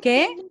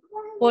 que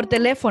por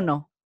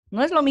teléfono.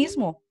 No es lo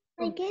mismo.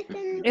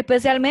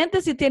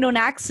 Especialmente si tiene un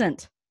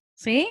accent,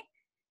 ¿sí?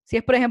 Si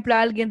es, por ejemplo,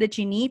 alguien de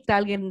Chinita,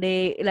 alguien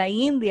de la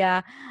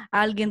India,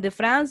 alguien de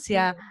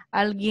Francia,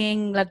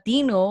 alguien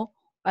latino,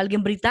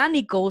 alguien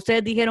británico.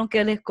 Ustedes dijeron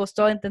que les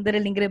costó entender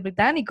el inglés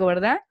británico,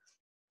 ¿verdad?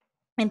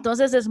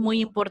 Entonces es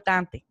muy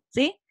importante,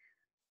 ¿sí?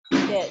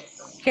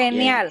 Yes.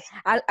 Genial.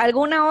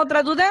 ¿Alguna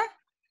otra duda?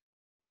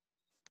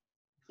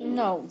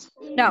 No.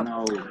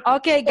 No.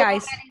 Ok,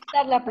 guys.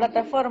 La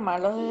plataforma,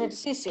 los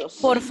ejercicios.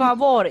 Por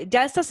favor,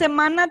 ya esta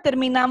semana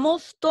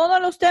terminamos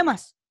todos los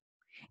temas.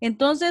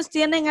 Entonces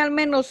tienen al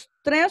menos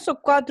 3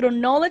 o 4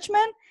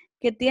 acknowledgement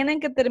que tienen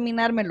que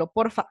terminármelo,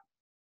 porfa.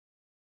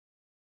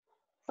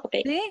 Ok.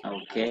 ¿Sí?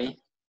 Ok.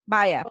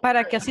 Vaya,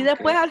 para que así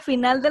después al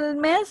final del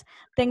mes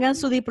tengan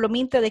su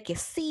diplomita de que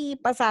sí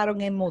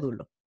pasaron el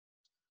módulo.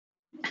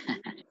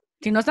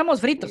 Si no estamos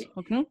fritos.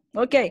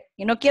 Ok,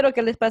 y no quiero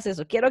que les pase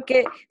eso. Quiero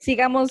que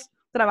sigamos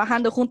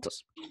trabajando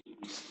juntos.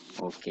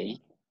 Ok.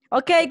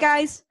 Okay,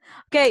 guys.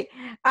 Okay,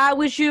 I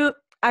wish you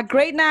a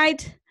great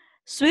night,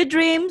 sweet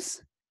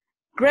dreams,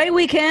 great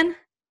weekend,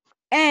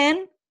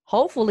 and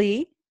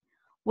hopefully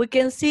we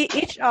can see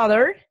each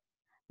other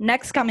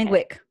next coming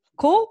week.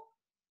 Cool?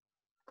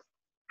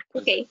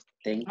 Okay.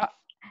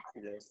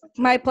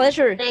 My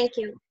pleasure. Thank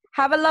you.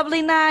 Have a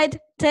lovely night.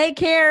 Take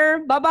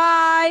care.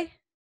 Bye-bye.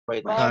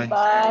 Bye-bye.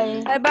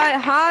 Bye-bye.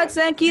 Hugs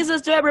and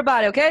kisses to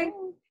everybody, okay?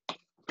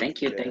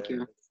 Thank you, thank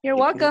you. You're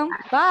welcome.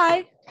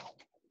 Bye.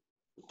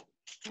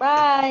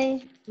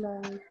 Bye.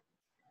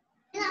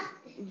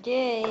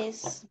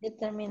 Yes, ya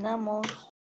terminamos.